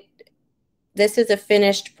 but this is a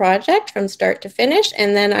finished project from start to finish,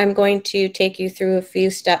 and then I'm going to take you through a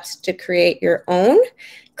few steps to create your own.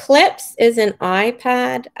 Clips is an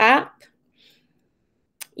iPad app.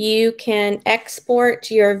 You can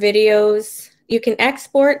export your videos. You can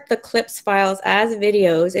export the clips files as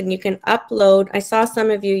videos, and you can upload. I saw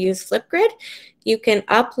some of you use Flipgrid. You can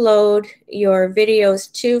upload your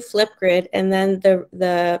videos to Flipgrid, and then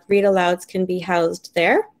the read alouds can be housed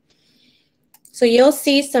there. So you'll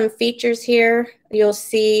see some features here. You'll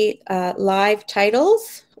see live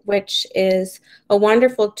titles, which is a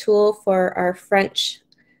wonderful tool for our French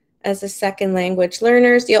as a second language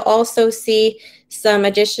learners. You'll also see some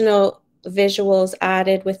additional visuals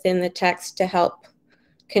added within the text to help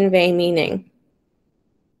convey meaning.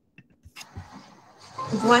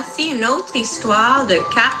 Voici une autre histoire de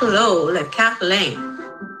Carlo le Carlin.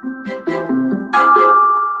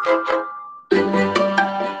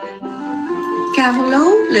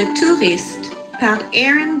 Carlo le touriste par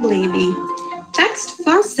Aaron Blady. Texte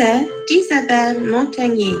français d'Isabelle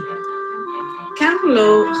Montagnier.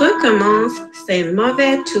 Carlo recommence ses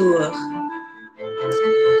mauvais tours.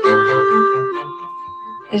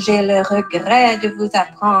 J'ai le regret de vous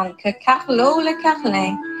apprendre que Carlo le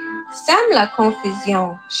Carlin sème la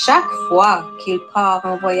confusion chaque fois qu'il part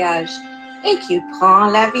en voyage et qu'il prend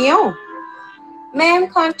l'avion. Même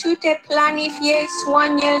quand tout est planifié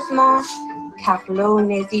soigneusement, Carlo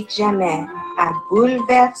n'hésite jamais à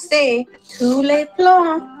bouleverser tous les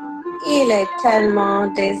plans. Il est tellement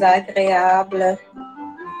désagréable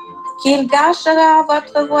qu'il gâchera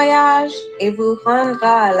votre voyage et vous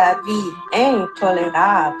rendra la vie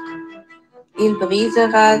intolérable. Il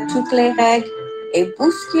brisera toutes les règles et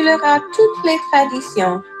bousculera toutes les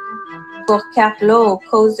traditions. Pour Carlo,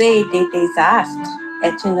 causer des désastres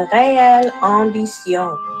est une réelle ambition,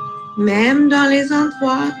 même dans les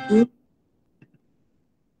endroits où...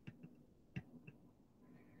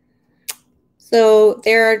 So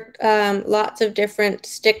there are lots of different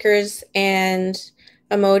stickers and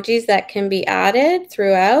emojis that can be added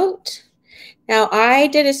throughout. Now I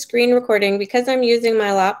did a screen recording because I'm using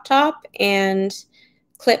my laptop and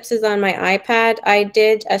Clips is on my iPad. I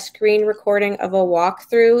did a screen recording of a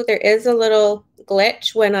walkthrough. There is a little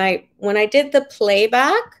glitch when I did the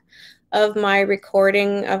playback of my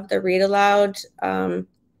recording of the read aloud.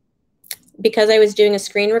 Because I was doing a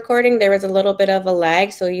screen recording, there was a little bit of a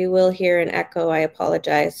lag, so you will hear an echo. I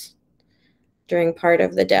apologize during part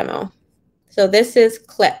of the demo. So this is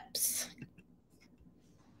clips.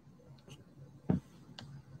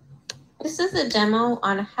 This is a demo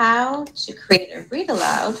on how to create a read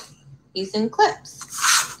aloud using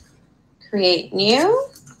clips. Create new.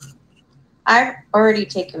 I've already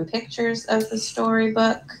taken pictures of the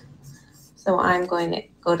storybook, so I'm going to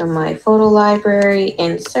go to my photo library,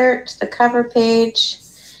 insert the cover page.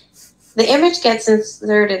 The image gets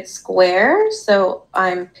inserted square, so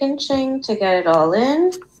I'm pinching to get it all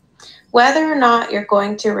in. Whether or not you're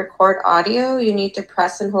going to record audio, you need to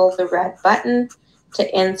press and hold the red button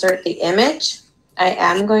to insert the image. I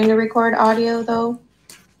am going to record audio though.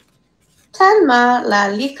 Talma la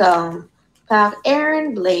licorne par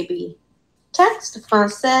Aaron Blaby. Texte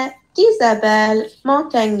français d'Isabelle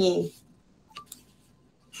Montagnier.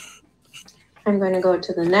 I'm going to go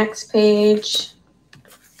to the next page.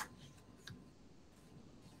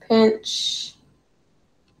 Pinch.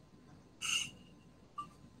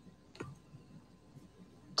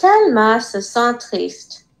 Thelma se sent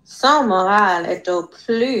triste. Son moral est au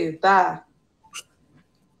plus bas.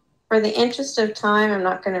 For the interest of time, I'm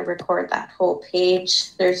not going to record that whole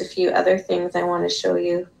page. There's a few other things I want to show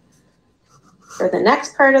you for the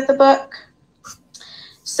next part of the book.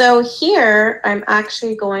 So here, I'm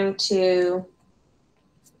actually going to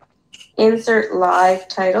insert live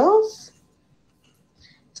titles.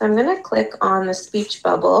 So I'm going to click on the speech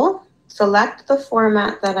bubble, select the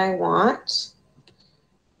format that I want.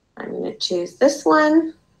 I'm going to choose this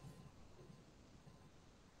one.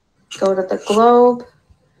 Go to the globe.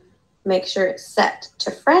 Make sure it's set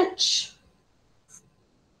to French.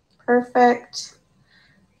 Perfect.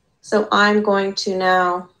 So I'm going to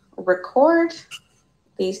now record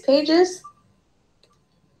these pages.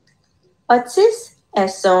 Otis est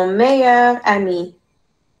son meilleur ami.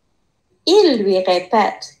 Il lui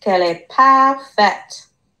répète qu'elle est parfaite.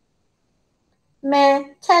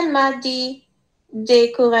 Mais Thelma dit,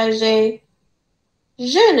 découragée,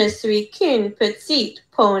 je ne suis qu'une petite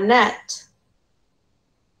ponette.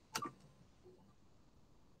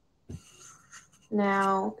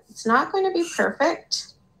 Now, it's not going to be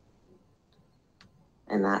perfect,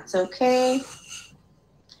 and that's okay.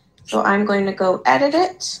 So I'm going to go edit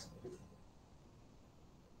it.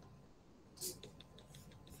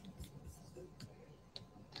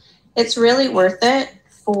 It's really worth it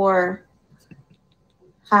for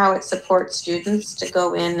how it supports students to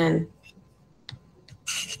go in and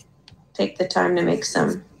take the time to make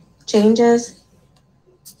some changes.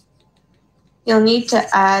 You'll need to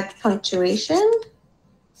add punctuation.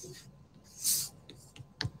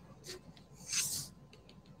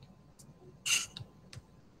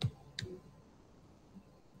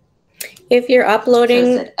 If you're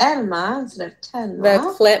uploading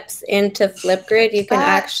the clips into Flipgrid, you can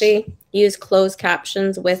actually use closed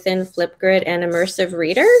captions within Flipgrid and Immersive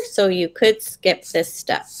Reader. So you could skip this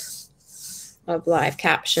step of live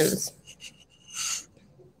captions.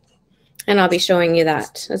 And I'll be showing you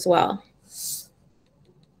that as well.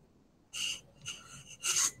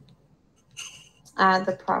 Add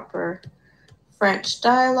the proper French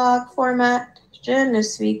dialogue format. Je ne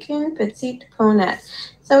suis qu'une petite ponette.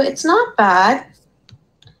 So it's not bad.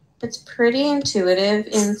 It's pretty intuitive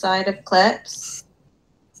inside of clips.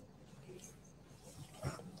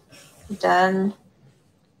 Done.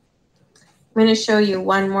 I'm going to show you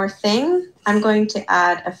one more thing. I'm going to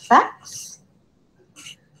add effects.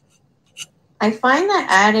 I find that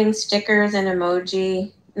adding stickers and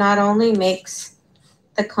emoji not only makes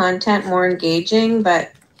the content more engaging,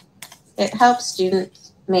 but it helps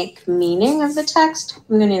students make meaning of the text.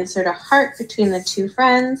 I'm going to insert a heart between the two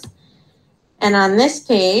friends. And on this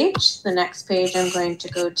page, the next page, I'm going to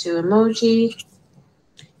go to emoji,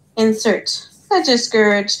 insert a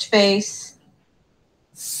discouraged face,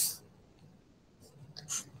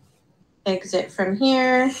 exit from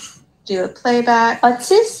here, do a playback.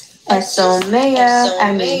 Otis est son meilleur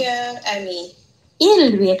ami.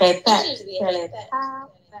 Il lui répète qu'elle est parfaite.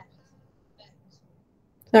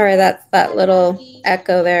 Sorry, that's that little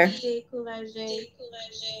echo there. Découragée.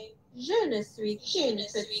 Je ne suis qu'une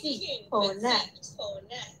petite ponette.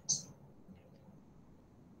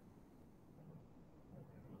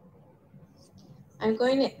 I'm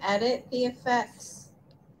going to edit the effects.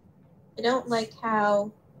 I don't like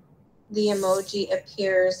how the emoji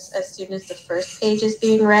appears as soon as the first page is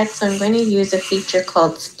being read, so I'm going to use a feature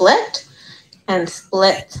called split and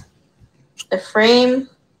split the frame.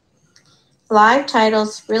 Live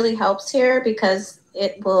titles really helps here because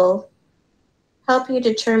it will help you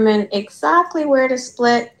determine exactly where to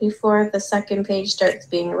split before the second page starts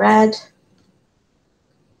being read.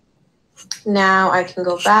 Now I can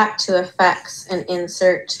go back to effects and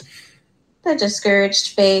insert the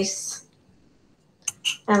discouraged face.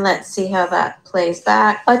 And let's see how that plays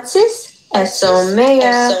back. Otis est son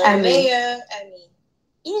meilleur ami.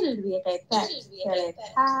 Il lui répète qu'elle est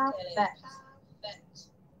parfaite.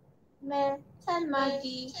 Mais tellement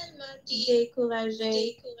dit,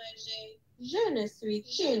 découragé, je ne suis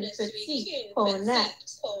qu'une petite ponette.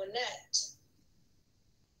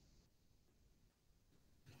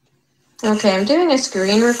 Okay, I'm doing a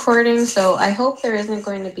screen recording, so I hope there isn't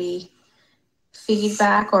going to be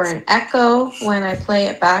feedback or an echo when I play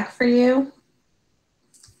it back for you.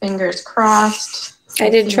 Fingers crossed. I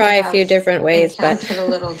did try a few different ways, but a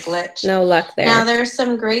little glitch. No luck there. Now there's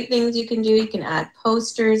some great things you can do. You can add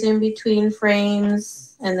posters in between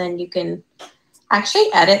frames, and then you can actually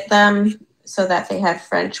edit them so that they have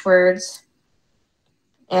French words.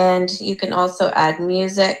 And you can also add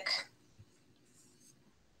music.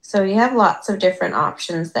 So you have lots of different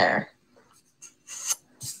options there.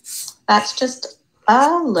 That's just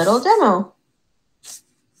a little demo.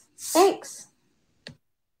 Thanks.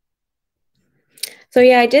 So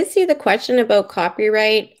yeah, I did see the question about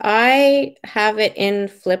copyright. I have it in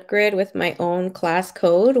Flipgrid with my own class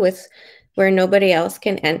code with where nobody else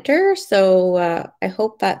can enter. So I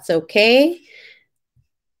hope that's okay.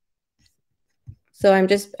 So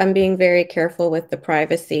I'm being very careful with the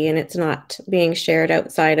privacy, and it's not being shared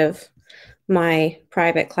outside of my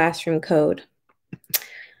private classroom code.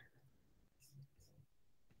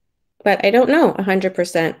 But I don't know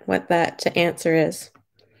 100% what that answer is.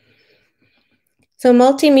 So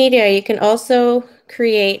multimedia, you can also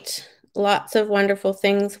create lots of wonderful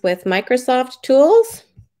things with Microsoft tools.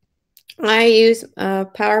 I use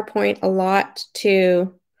PowerPoint a lot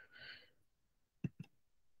to,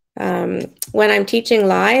 when I'm teaching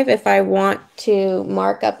live, if I want to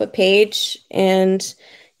mark up a page and,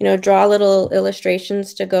 draw little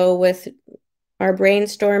illustrations to go with our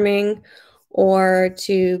brainstorming, or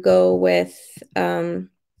to go with,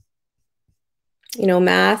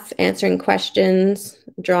 math, answering questions,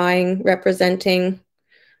 drawing, representing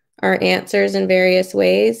our answers in various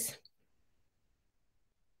ways.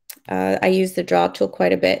 I use the draw tool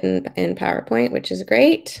quite a bit in PowerPoint, which is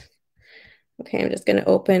great. Okay, I'm just going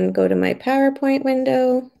to go to my PowerPoint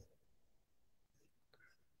window.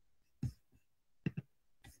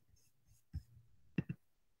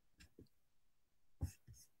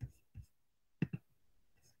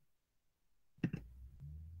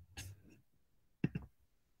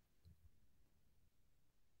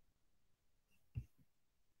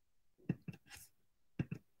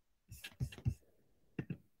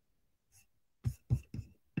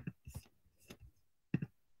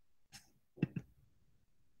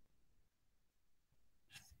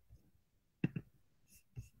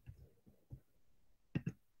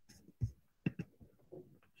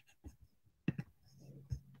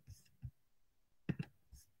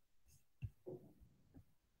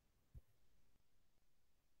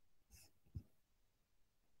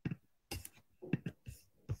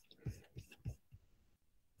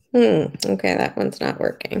 Okay, that one's not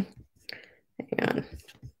working. Hang on.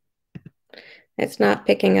 It's not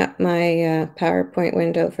picking up my PowerPoint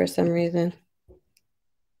window for some reason.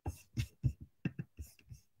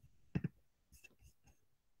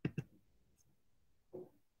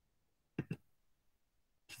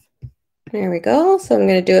 There we go. So I'm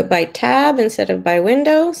going to do it by tab instead of by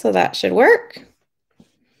window, so that should work.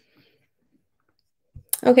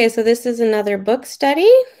 Okay, so this is another book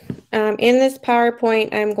study. In this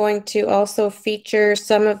PowerPoint, I'm going to also feature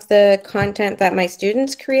some of the content that my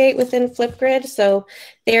students create within Flipgrid. So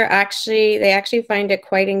they actually find it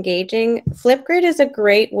quite engaging. Flipgrid is a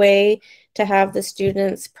great way to have the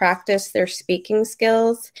students practice their speaking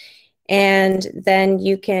skills, and then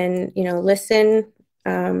you can, listen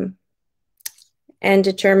and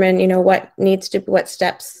determine, what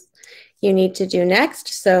steps you need to do next.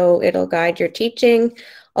 So it'll guide your teaching.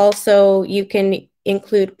 Also, you can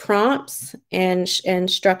include prompts and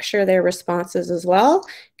structure their responses as well.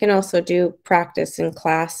 You can also do practice in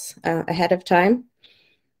class ahead of time.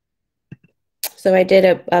 So I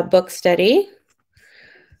did a book study.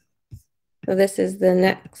 So this is the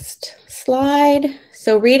next slide.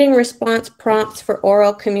 So reading response prompts for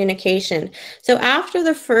oral communication. So after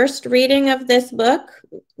the first reading of this book,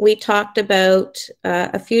 we talked about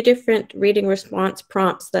a few different reading response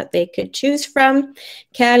prompts that they could choose from.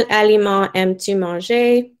 Quel aliment aimes-tu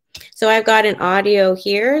manger? So I've got an audio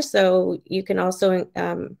here, so you can also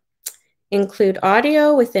include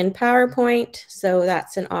audio within PowerPoint. So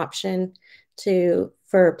that's an option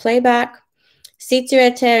for playback. Si tu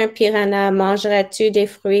étais un piranha, mangerais-tu des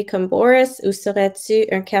fruits comme Boris ou serais-tu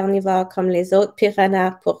un carnivore comme les autres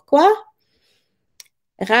piranhas? Pourquoi?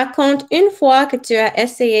 Raconte une fois que tu as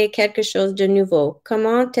essayé quelque chose de nouveau.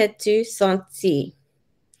 Comment t'es-tu senti?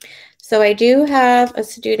 So I do have a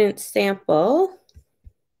student sample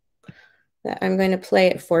that I'm going to play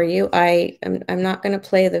it for you. I'm not going to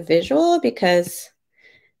play the visual because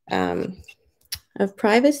of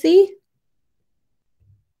privacy.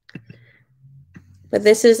 But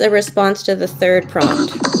this is a response to the third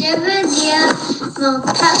prompt. Je veux dire mon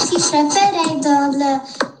parti préféré dans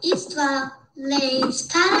l'histoire. Les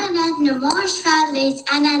patanettes ne mangent pas les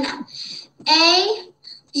ananas. Et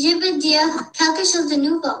je veux dire quelque chose de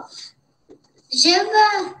nouveau. Je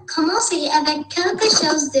veux commencer avec quelque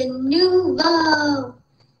chose de nouveau.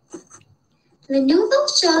 La nouvelle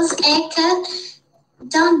chose est que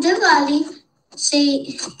dans Diwali,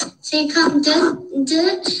 c'est comme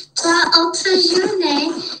deux, trois autres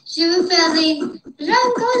journées. Je veux faire les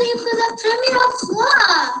rangolis pour la première fois.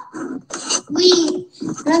 Oui,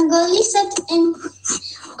 rangoli, c'est un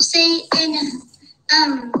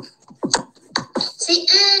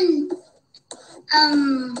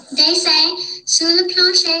dessin sur le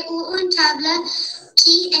plancher ou une table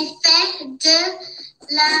qui est fait de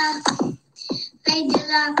la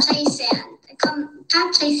play sand, comme pas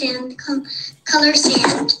play sand, comme color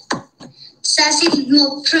sand. Ça c'est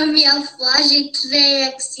mon première fois, j'ai très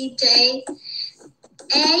excitée.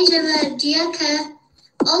 Et je veux dire que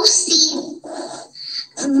aussi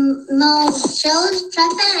mon chose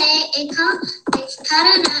préférée est quand les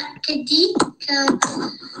parents qui disent que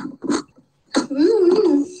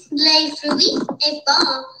les fruits est bon,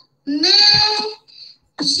 mais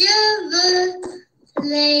je veux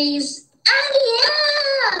les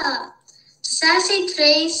arrières. Ça c'est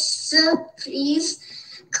très surprise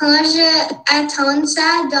quand je attends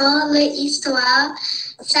ça dans l'histoire.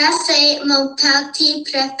 Ça c'est mon parti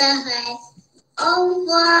préféré. Au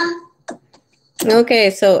revoir. Okay,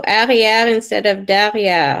 so arrière instead of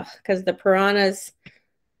derrière, because the piranhas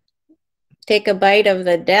take a bite of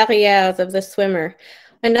the derrière of the swimmer.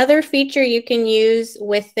 Another feature you can use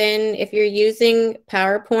within, if you're using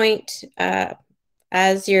PowerPoint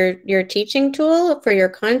as your teaching tool for your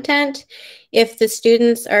content, if the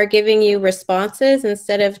students are giving you responses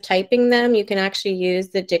instead of typing them, you can actually use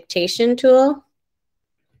the dictation tool.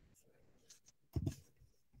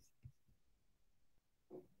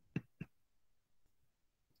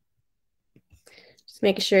 Just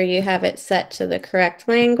make sure you have it set to the correct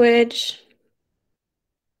language.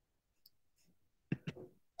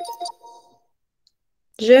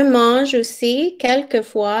 Je mange aussi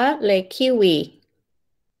quelquefois les kiwis.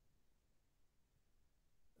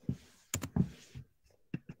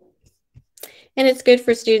 And it's good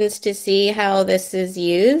for students to see how this is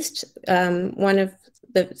used.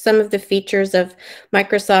 Some of the features of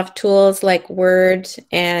Microsoft tools like Word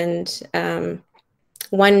and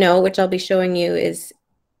OneNote, which I'll be showing you, is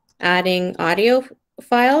adding audio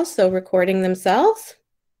files, so recording themselves.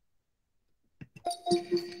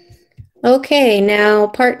 Okay, now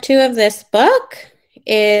part 2 of this book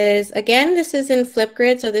is, again, this is in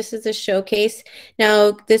Flipgrid, so this is a showcase.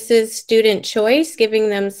 Now, this is student choice, giving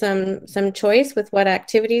them some choice with what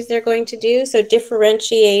activities they're going to do. So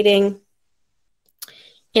differentiating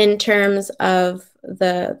in terms of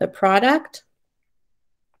the product.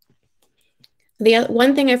 The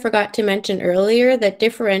one thing I forgot to mention earlier, that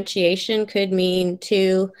differentiation could mean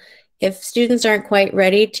to, if students aren't quite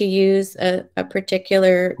ready to use a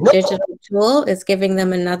particular digital tool, is giving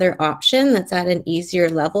them another option that's at an easier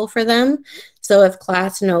level for them. So if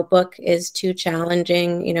Class Notebook is too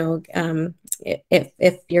challenging, you know,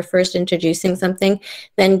 if you're first introducing something,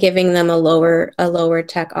 then giving them a lower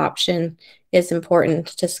tech option is important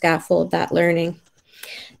to scaffold that learning.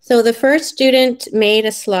 So the first student made a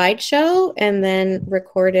slideshow and then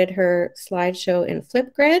recorded her slideshow in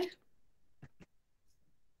Flipgrid.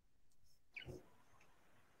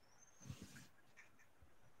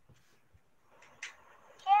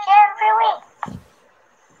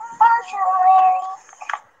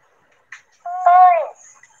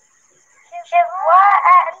 Je vois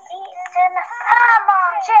Alice ne pas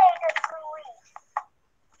manger de fruits.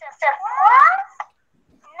 De quoi?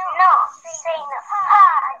 Non, c'est ne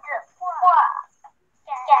pas de quoi.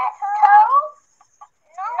 Gâteau?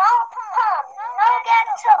 Non, pomme, non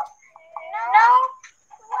gâteau. Non,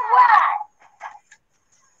 quoi?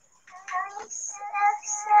 Alice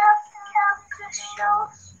observe quelque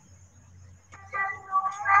chose de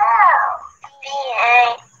nouveau.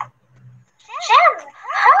 Bien. J'aime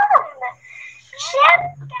pomme. J'aime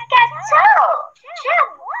gâteau.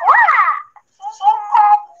 J'aime quoi?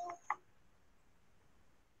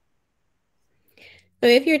 So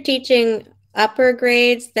if you're teaching Upper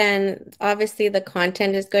grades, then obviously the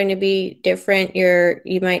content is going to be different.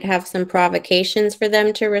 You might have some provocations for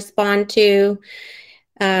them to respond to,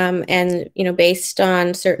 and based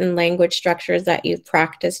on certain language structures that you've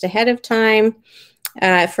practiced ahead of time.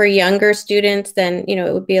 For younger students, then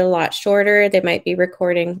it would be a lot shorter. They might be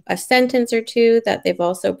recording a sentence or two that they've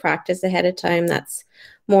also practiced ahead of time. That's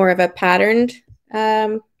more of a patterned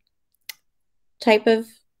type of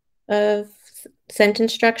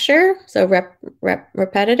sentence structure, so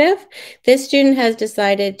repetitive. This student has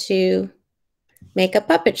decided to make a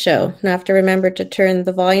puppet show. Now I have to remember to turn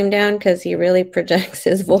the volume down because he really projects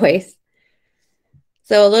his voice.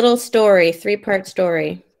 So a little story, 3-part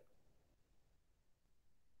story.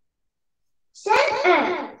 Scène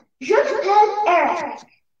 1. Je m'appelle Eric.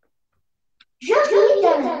 Je vis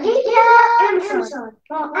dans l'Indiana Emerson.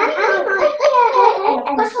 Mon animal préféré est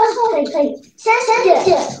un poisson gris. Scène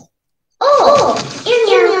 2. Oh, il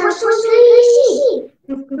y a un poisson gris ici.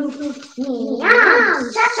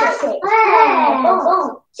 Miam, ça c'est très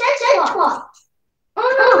bon. Scène 3.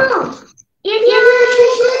 Oh non, il y a un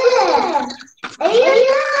geyser. Et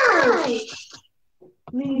il nage.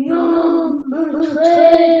 Miam,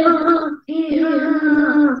 très grand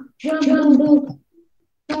piranha. J'aime beaucoup.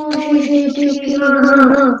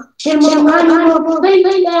 C'est mon animal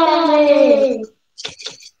préféré.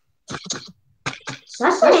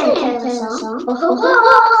 Ça c'est intéressant.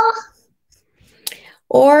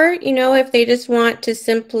 Or, if they just want to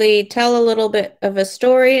simply tell a little bit of a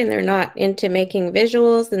story and they're not into making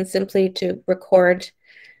visuals, then simply to record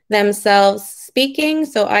themselves speaking.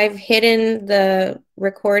 So I've hidden the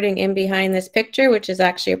recording in behind this picture, which is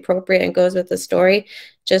actually appropriate and goes with the story,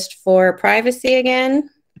 just for privacy again.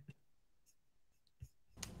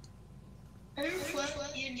 Une fois,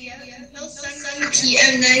 il y a une personne qui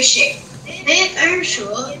aime nager. Mais un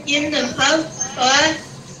jour, il ne peut pas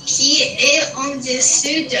qui est en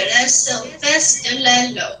dessous de la surface de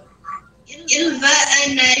l'eau. Il va à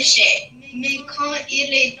nager, mais quand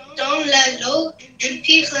il est dans l'eau, un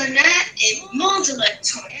piranha monte le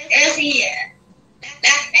derrière. La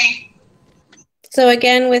fin. So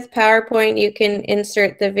again, with PowerPoint, you can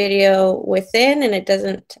insert the video within, and it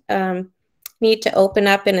doesn't need to open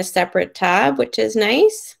up in a separate tab, which is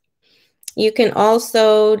nice. You can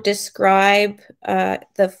also describe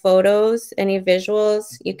the photos, any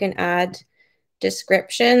visuals. You can add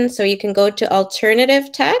description. So you can go to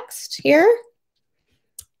alternative text here,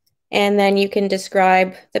 and then you can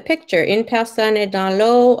describe the picture. Une personne est dans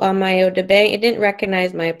l'eau en maillot de bain. It didn't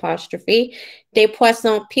recognize my apostrophe. Des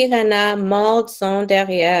poissons piranha mordent son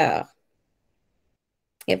derrière.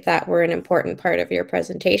 If that were an important part of your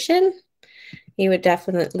presentation, you would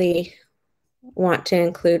definitely want to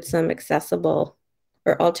include some accessible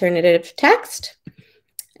or alternative text.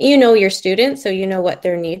 You know your students, so you know what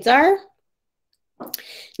their needs are.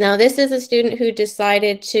 Now, this is a student who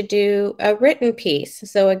decided to do a written piece.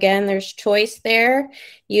 So again, there's choice there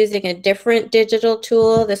using a different digital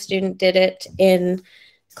tool. The student did it in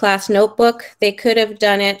class notebook. They could have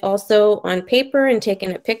done it also on paper and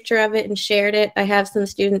taken a picture of it and shared it. I have some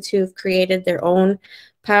students who've created their own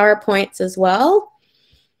PowerPoints as well,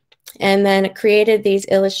 and then created these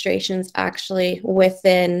illustrations actually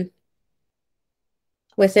within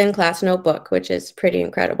class notebook, which is pretty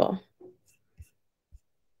incredible.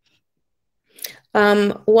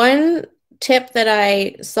 One tip that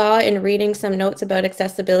I saw in reading some notes about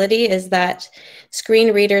accessibility is that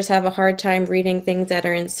screen readers have a hard time reading things that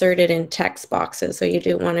are inserted in text boxes. So you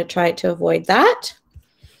do want to try to avoid that.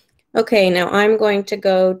 Okay, now I'm going to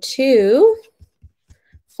go to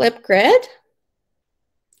Flipgrid,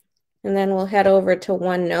 and then we'll head over to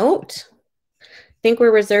OneNote. I think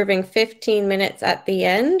we're reserving 15 minutes at the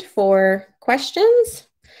end for questions.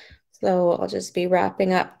 So I'll just be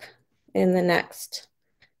wrapping up in the next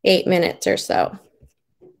 8 minutes or so.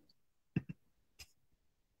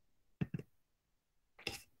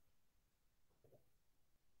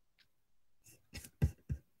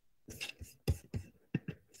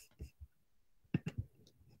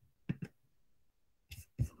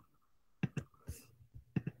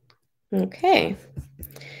 Okay,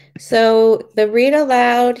 so the read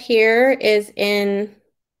aloud here is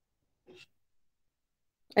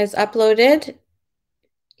uploaded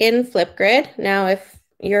in Flipgrid. Now, if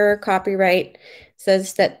your copyright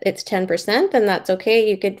says that it's 10%, then that's okay.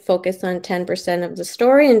 You could focus on 10% of the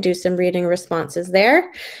story and do some reading responses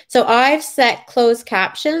there. So I've set closed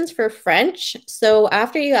captions for French. So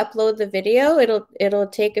after you upload the video, it'll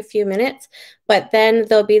take a few minutes, but then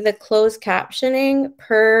there'll be the closed captioning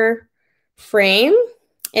per frame.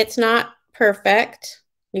 It's not perfect.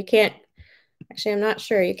 You can't, actually, I'm not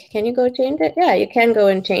sure. Can you go change it? Yeah, you can go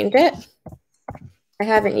and change it. I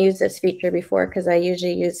haven't used this feature before because I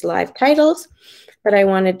usually use live titles, but I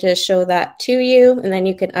wanted to show that to you, and then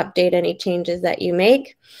you can update any changes that you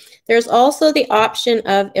make. There's also the option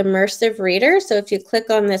of immersive reader. So if you click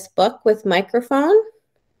on this book with microphone,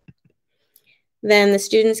 then the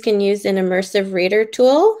students can use an immersive reader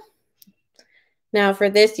tool. Now for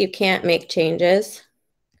this, you can't make changes,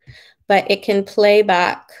 but it can play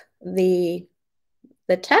back the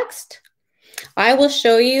text. I will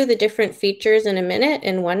show you the different features in a minute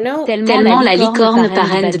in OneNote. Tellement la licorne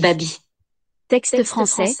parraine de Babi. Texte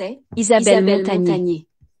français, Isabelle Montagnier.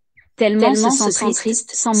 Tellement se sent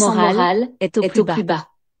triste, sans morale, est au plus bas.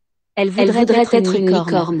 Elle voudrait être une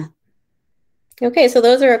licorne. Okay, so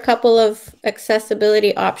those are a couple of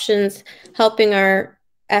accessibility options helping our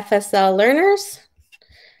FSL learners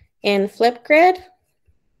in Flipgrid.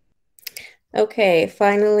 Okay,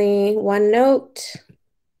 finally, OneNote,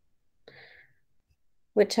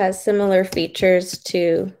 which has similar features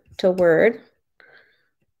to Word.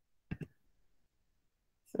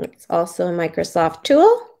 It's also a Microsoft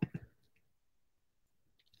tool.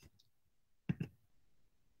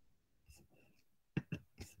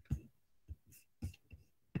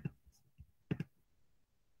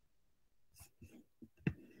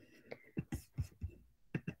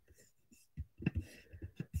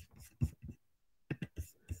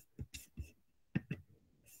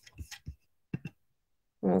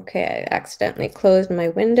 Okay, I accidentally closed my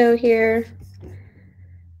window here.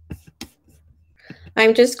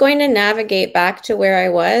 I'm just going to navigate back to where I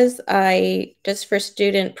was. Just for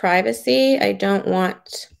student privacy, I don't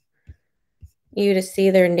want you to see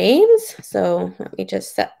their names. So let me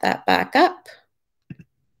just set that back up.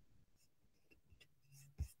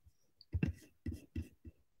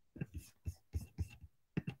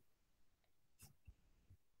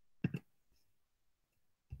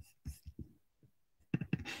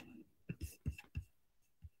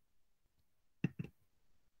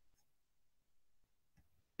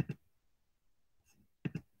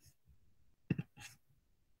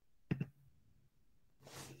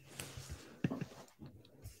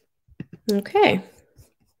 Okay,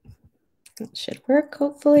 that should work,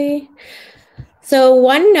 hopefully. So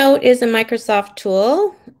OneNote is a Microsoft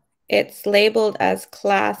tool. It's labeled as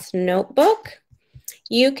Class Notebook.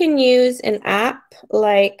 You can use an app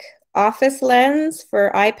like Office Lens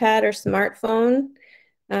for iPad or smartphone.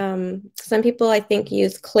 Some people, I think,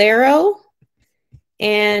 use Claro.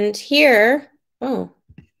 And here, oh,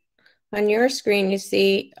 on your screen, you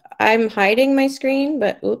see I'm hiding my screen,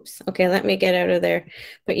 but oops. Okay, let me get out of there.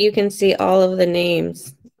 But you can see all of the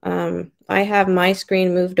names. I have my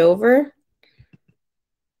screen moved over.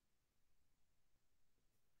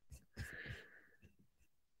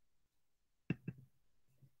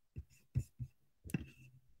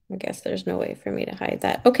 I guess there's no way for me to hide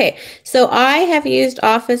that. Okay, so I have used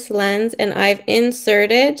Office Lens and I've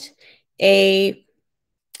inserted a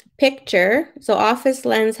picture. So Office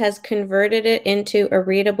Lens has converted it into a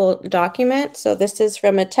readable document. So this is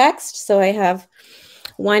from a text. So I have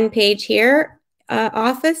one page here.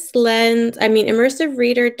 Immersive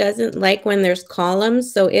Reader doesn't like when there's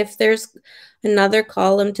columns. So if there's another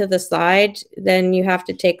column to the side, then you have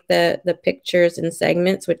to take the pictures and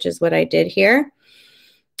segments, which is what I did here.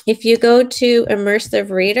 If you go to Immersive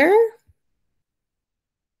Reader,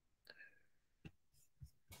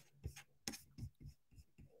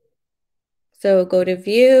 so go to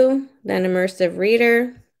View, then Immersive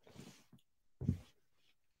Reader.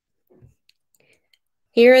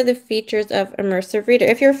 Here are the features of Immersive Reader.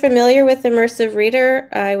 If you're familiar with Immersive Reader,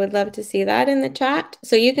 I would love to see that in the chat.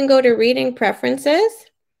 So you can go to Reading Preferences.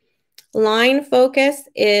 Line focus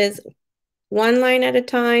is 1 line at a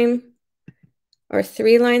time or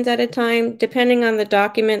 3 lines at a time. Depending on the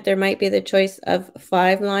document, there might be the choice of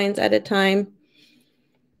 5 lines at a time.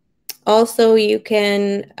 Also, you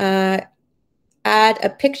can add a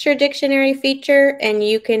picture dictionary feature, and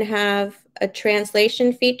you can have a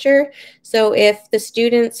translation feature. So if the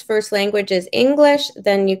student's first language is English,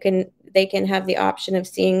 then they can have the option of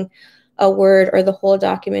seeing a word or the whole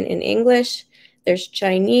document in English. There's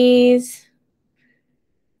Chinese,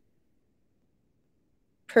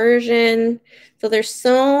 Persian. So there's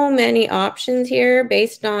so many options here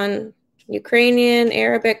based on Ukrainian,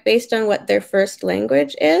 Arabic, based on what their first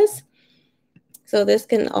language is. So this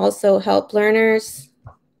can also help learners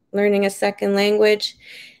learning a second language.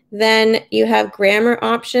 Then you have grammar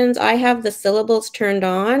options. I have the syllables turned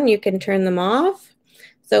on. You can turn them off.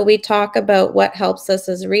 So we talk about what helps us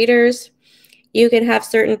as readers. You can have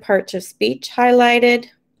certain parts of speech highlighted.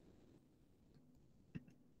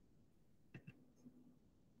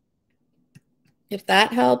 If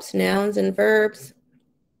that helps, nouns and verbs.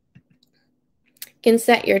 You can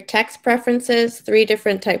set your text preferences, 3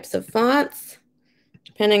 different types of fonts,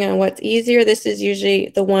 depending on what's easier. This is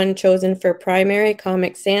usually the one chosen for primary,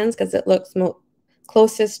 Comic Sans, because it looks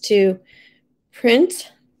closest to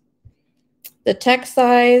print. The text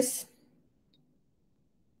size.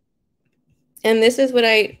 And this is what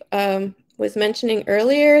I was mentioning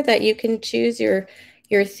earlier, that you can choose your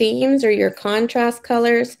themes or your contrast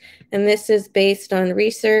colors. And this is based on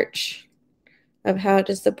research of how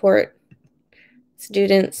to support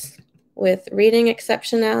students with reading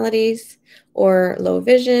exceptionalities or low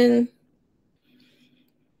vision.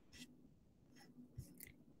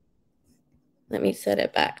 Let me set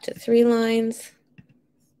it back to 3 lines.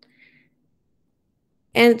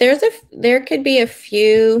 And there could be a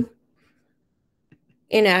few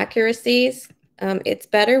inaccuracies. It's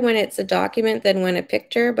better when it's a document than when a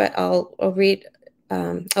picture, but I'll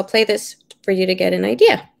play this for you to get an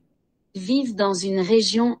idea. Vivent dans une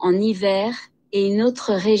région en hiver et une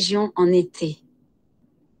autre région en été.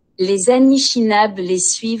 Les Anishinaabes les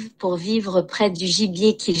suivent pour vivre près du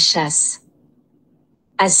gibier qu'ils chassent.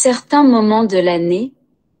 À certains moments de l'année,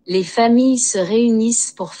 les familles se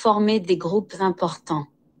réunissent pour former des groupes importants.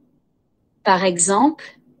 Par exemple,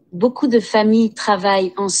 beaucoup de familles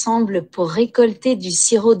travaillent ensemble pour récolter du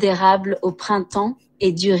sirop d'érable au printemps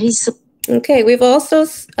et du riz. Okay, we've also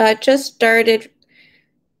just started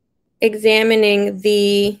examining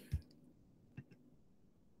the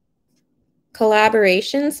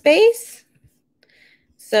collaboration space.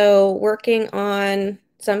 So working on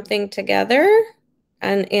something together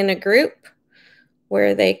and in a group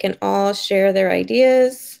where they can all share their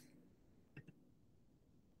ideas.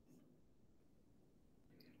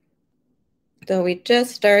 So we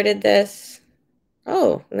just started this.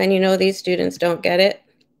 Oh, and then you know these students don't get it.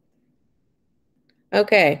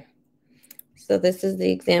 Okay, so this is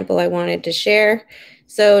the example I wanted to share.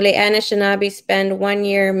 So les Anishinaabe spend 1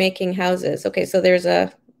 year making houses. Okay, so there's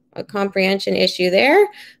a comprehension issue there,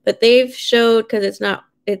 but they've showed, because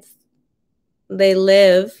they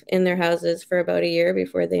live in their houses for about a year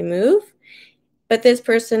before they move. But this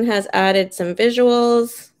person has added some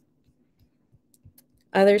visuals.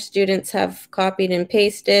 Other students have copied and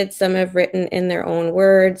pasted. Some have written in their own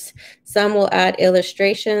words. Some will add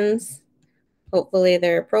illustrations. Hopefully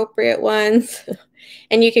they're appropriate ones.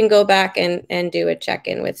 And you can go back and do a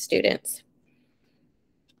check-in with students.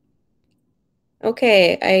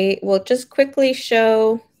 Okay, I will just quickly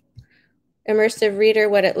show Immersive Reader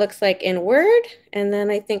what it looks like in Word, and then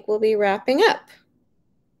I think we'll be wrapping up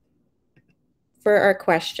for our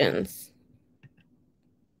questions.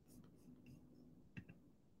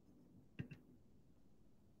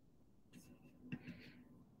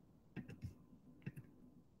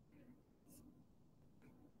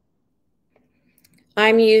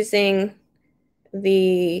 I'm using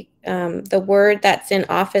the Word that's in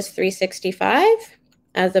Office 365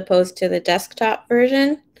 as opposed to the desktop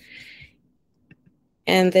version.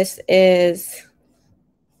 And this is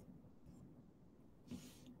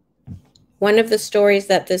one of the stories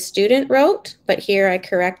that the student wrote, but here I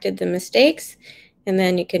corrected the mistakes, and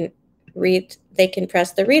then you can read, they can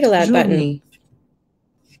press the read aloud button.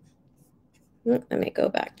 Let me go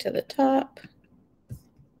back to the top.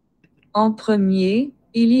 En premier,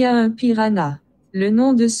 il y a un piranha. Le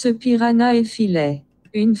nom de ce piranha est Filet.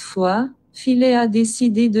 Une fois, Filet a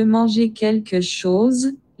décidé de manger quelque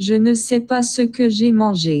chose, je ne sais pas ce que j'ai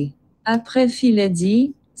mangé. Après Filet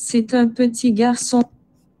dit, c'est un petit garçon.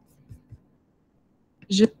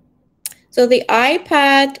 So the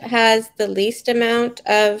iPad has the least amount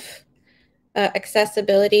of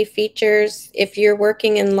accessibility features. If you're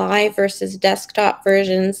working in live versus desktop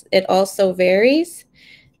versions, it also varies.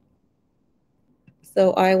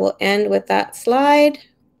 So I will end with that slide.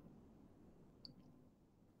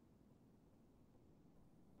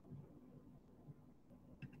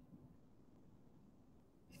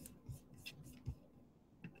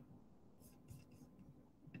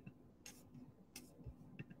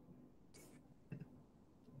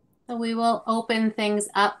 So we will open things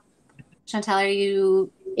up. Chantal, are you?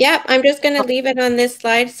 Yeah, I'm just going to leave it on this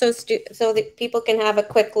slide so that people can have a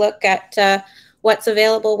quick look at what's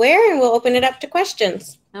available where, and we'll open it up to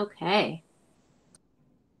questions. Okay.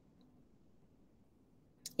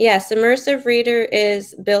 Yes, Immersive Reader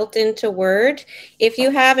is built into Word. If you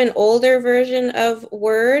have an older version of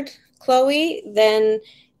Word, Chloe, then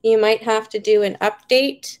you might have to do an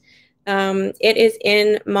update. It is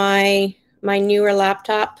in my newer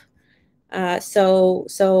laptop. Based on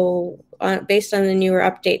the newer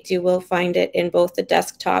updates, you will find it in both the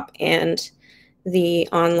desktop and the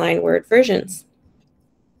online Word versions.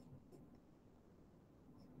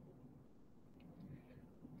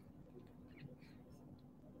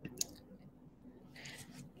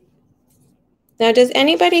 Now, does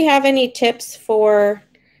anybody have any tips for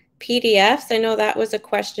PDFs? I know that was a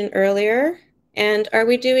question earlier. And are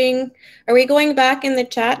we going back in the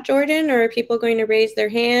chat, Jordan, or are people going to raise their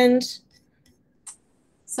hand?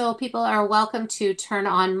 So people are welcome to turn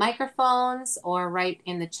on microphones or write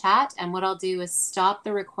in the chat. And what I'll do is stop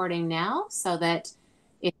the recording now so that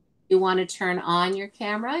if you want to turn on your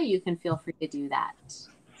camera, you can feel free to do that.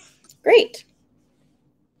 Great.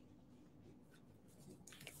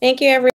 Thank you, everyone.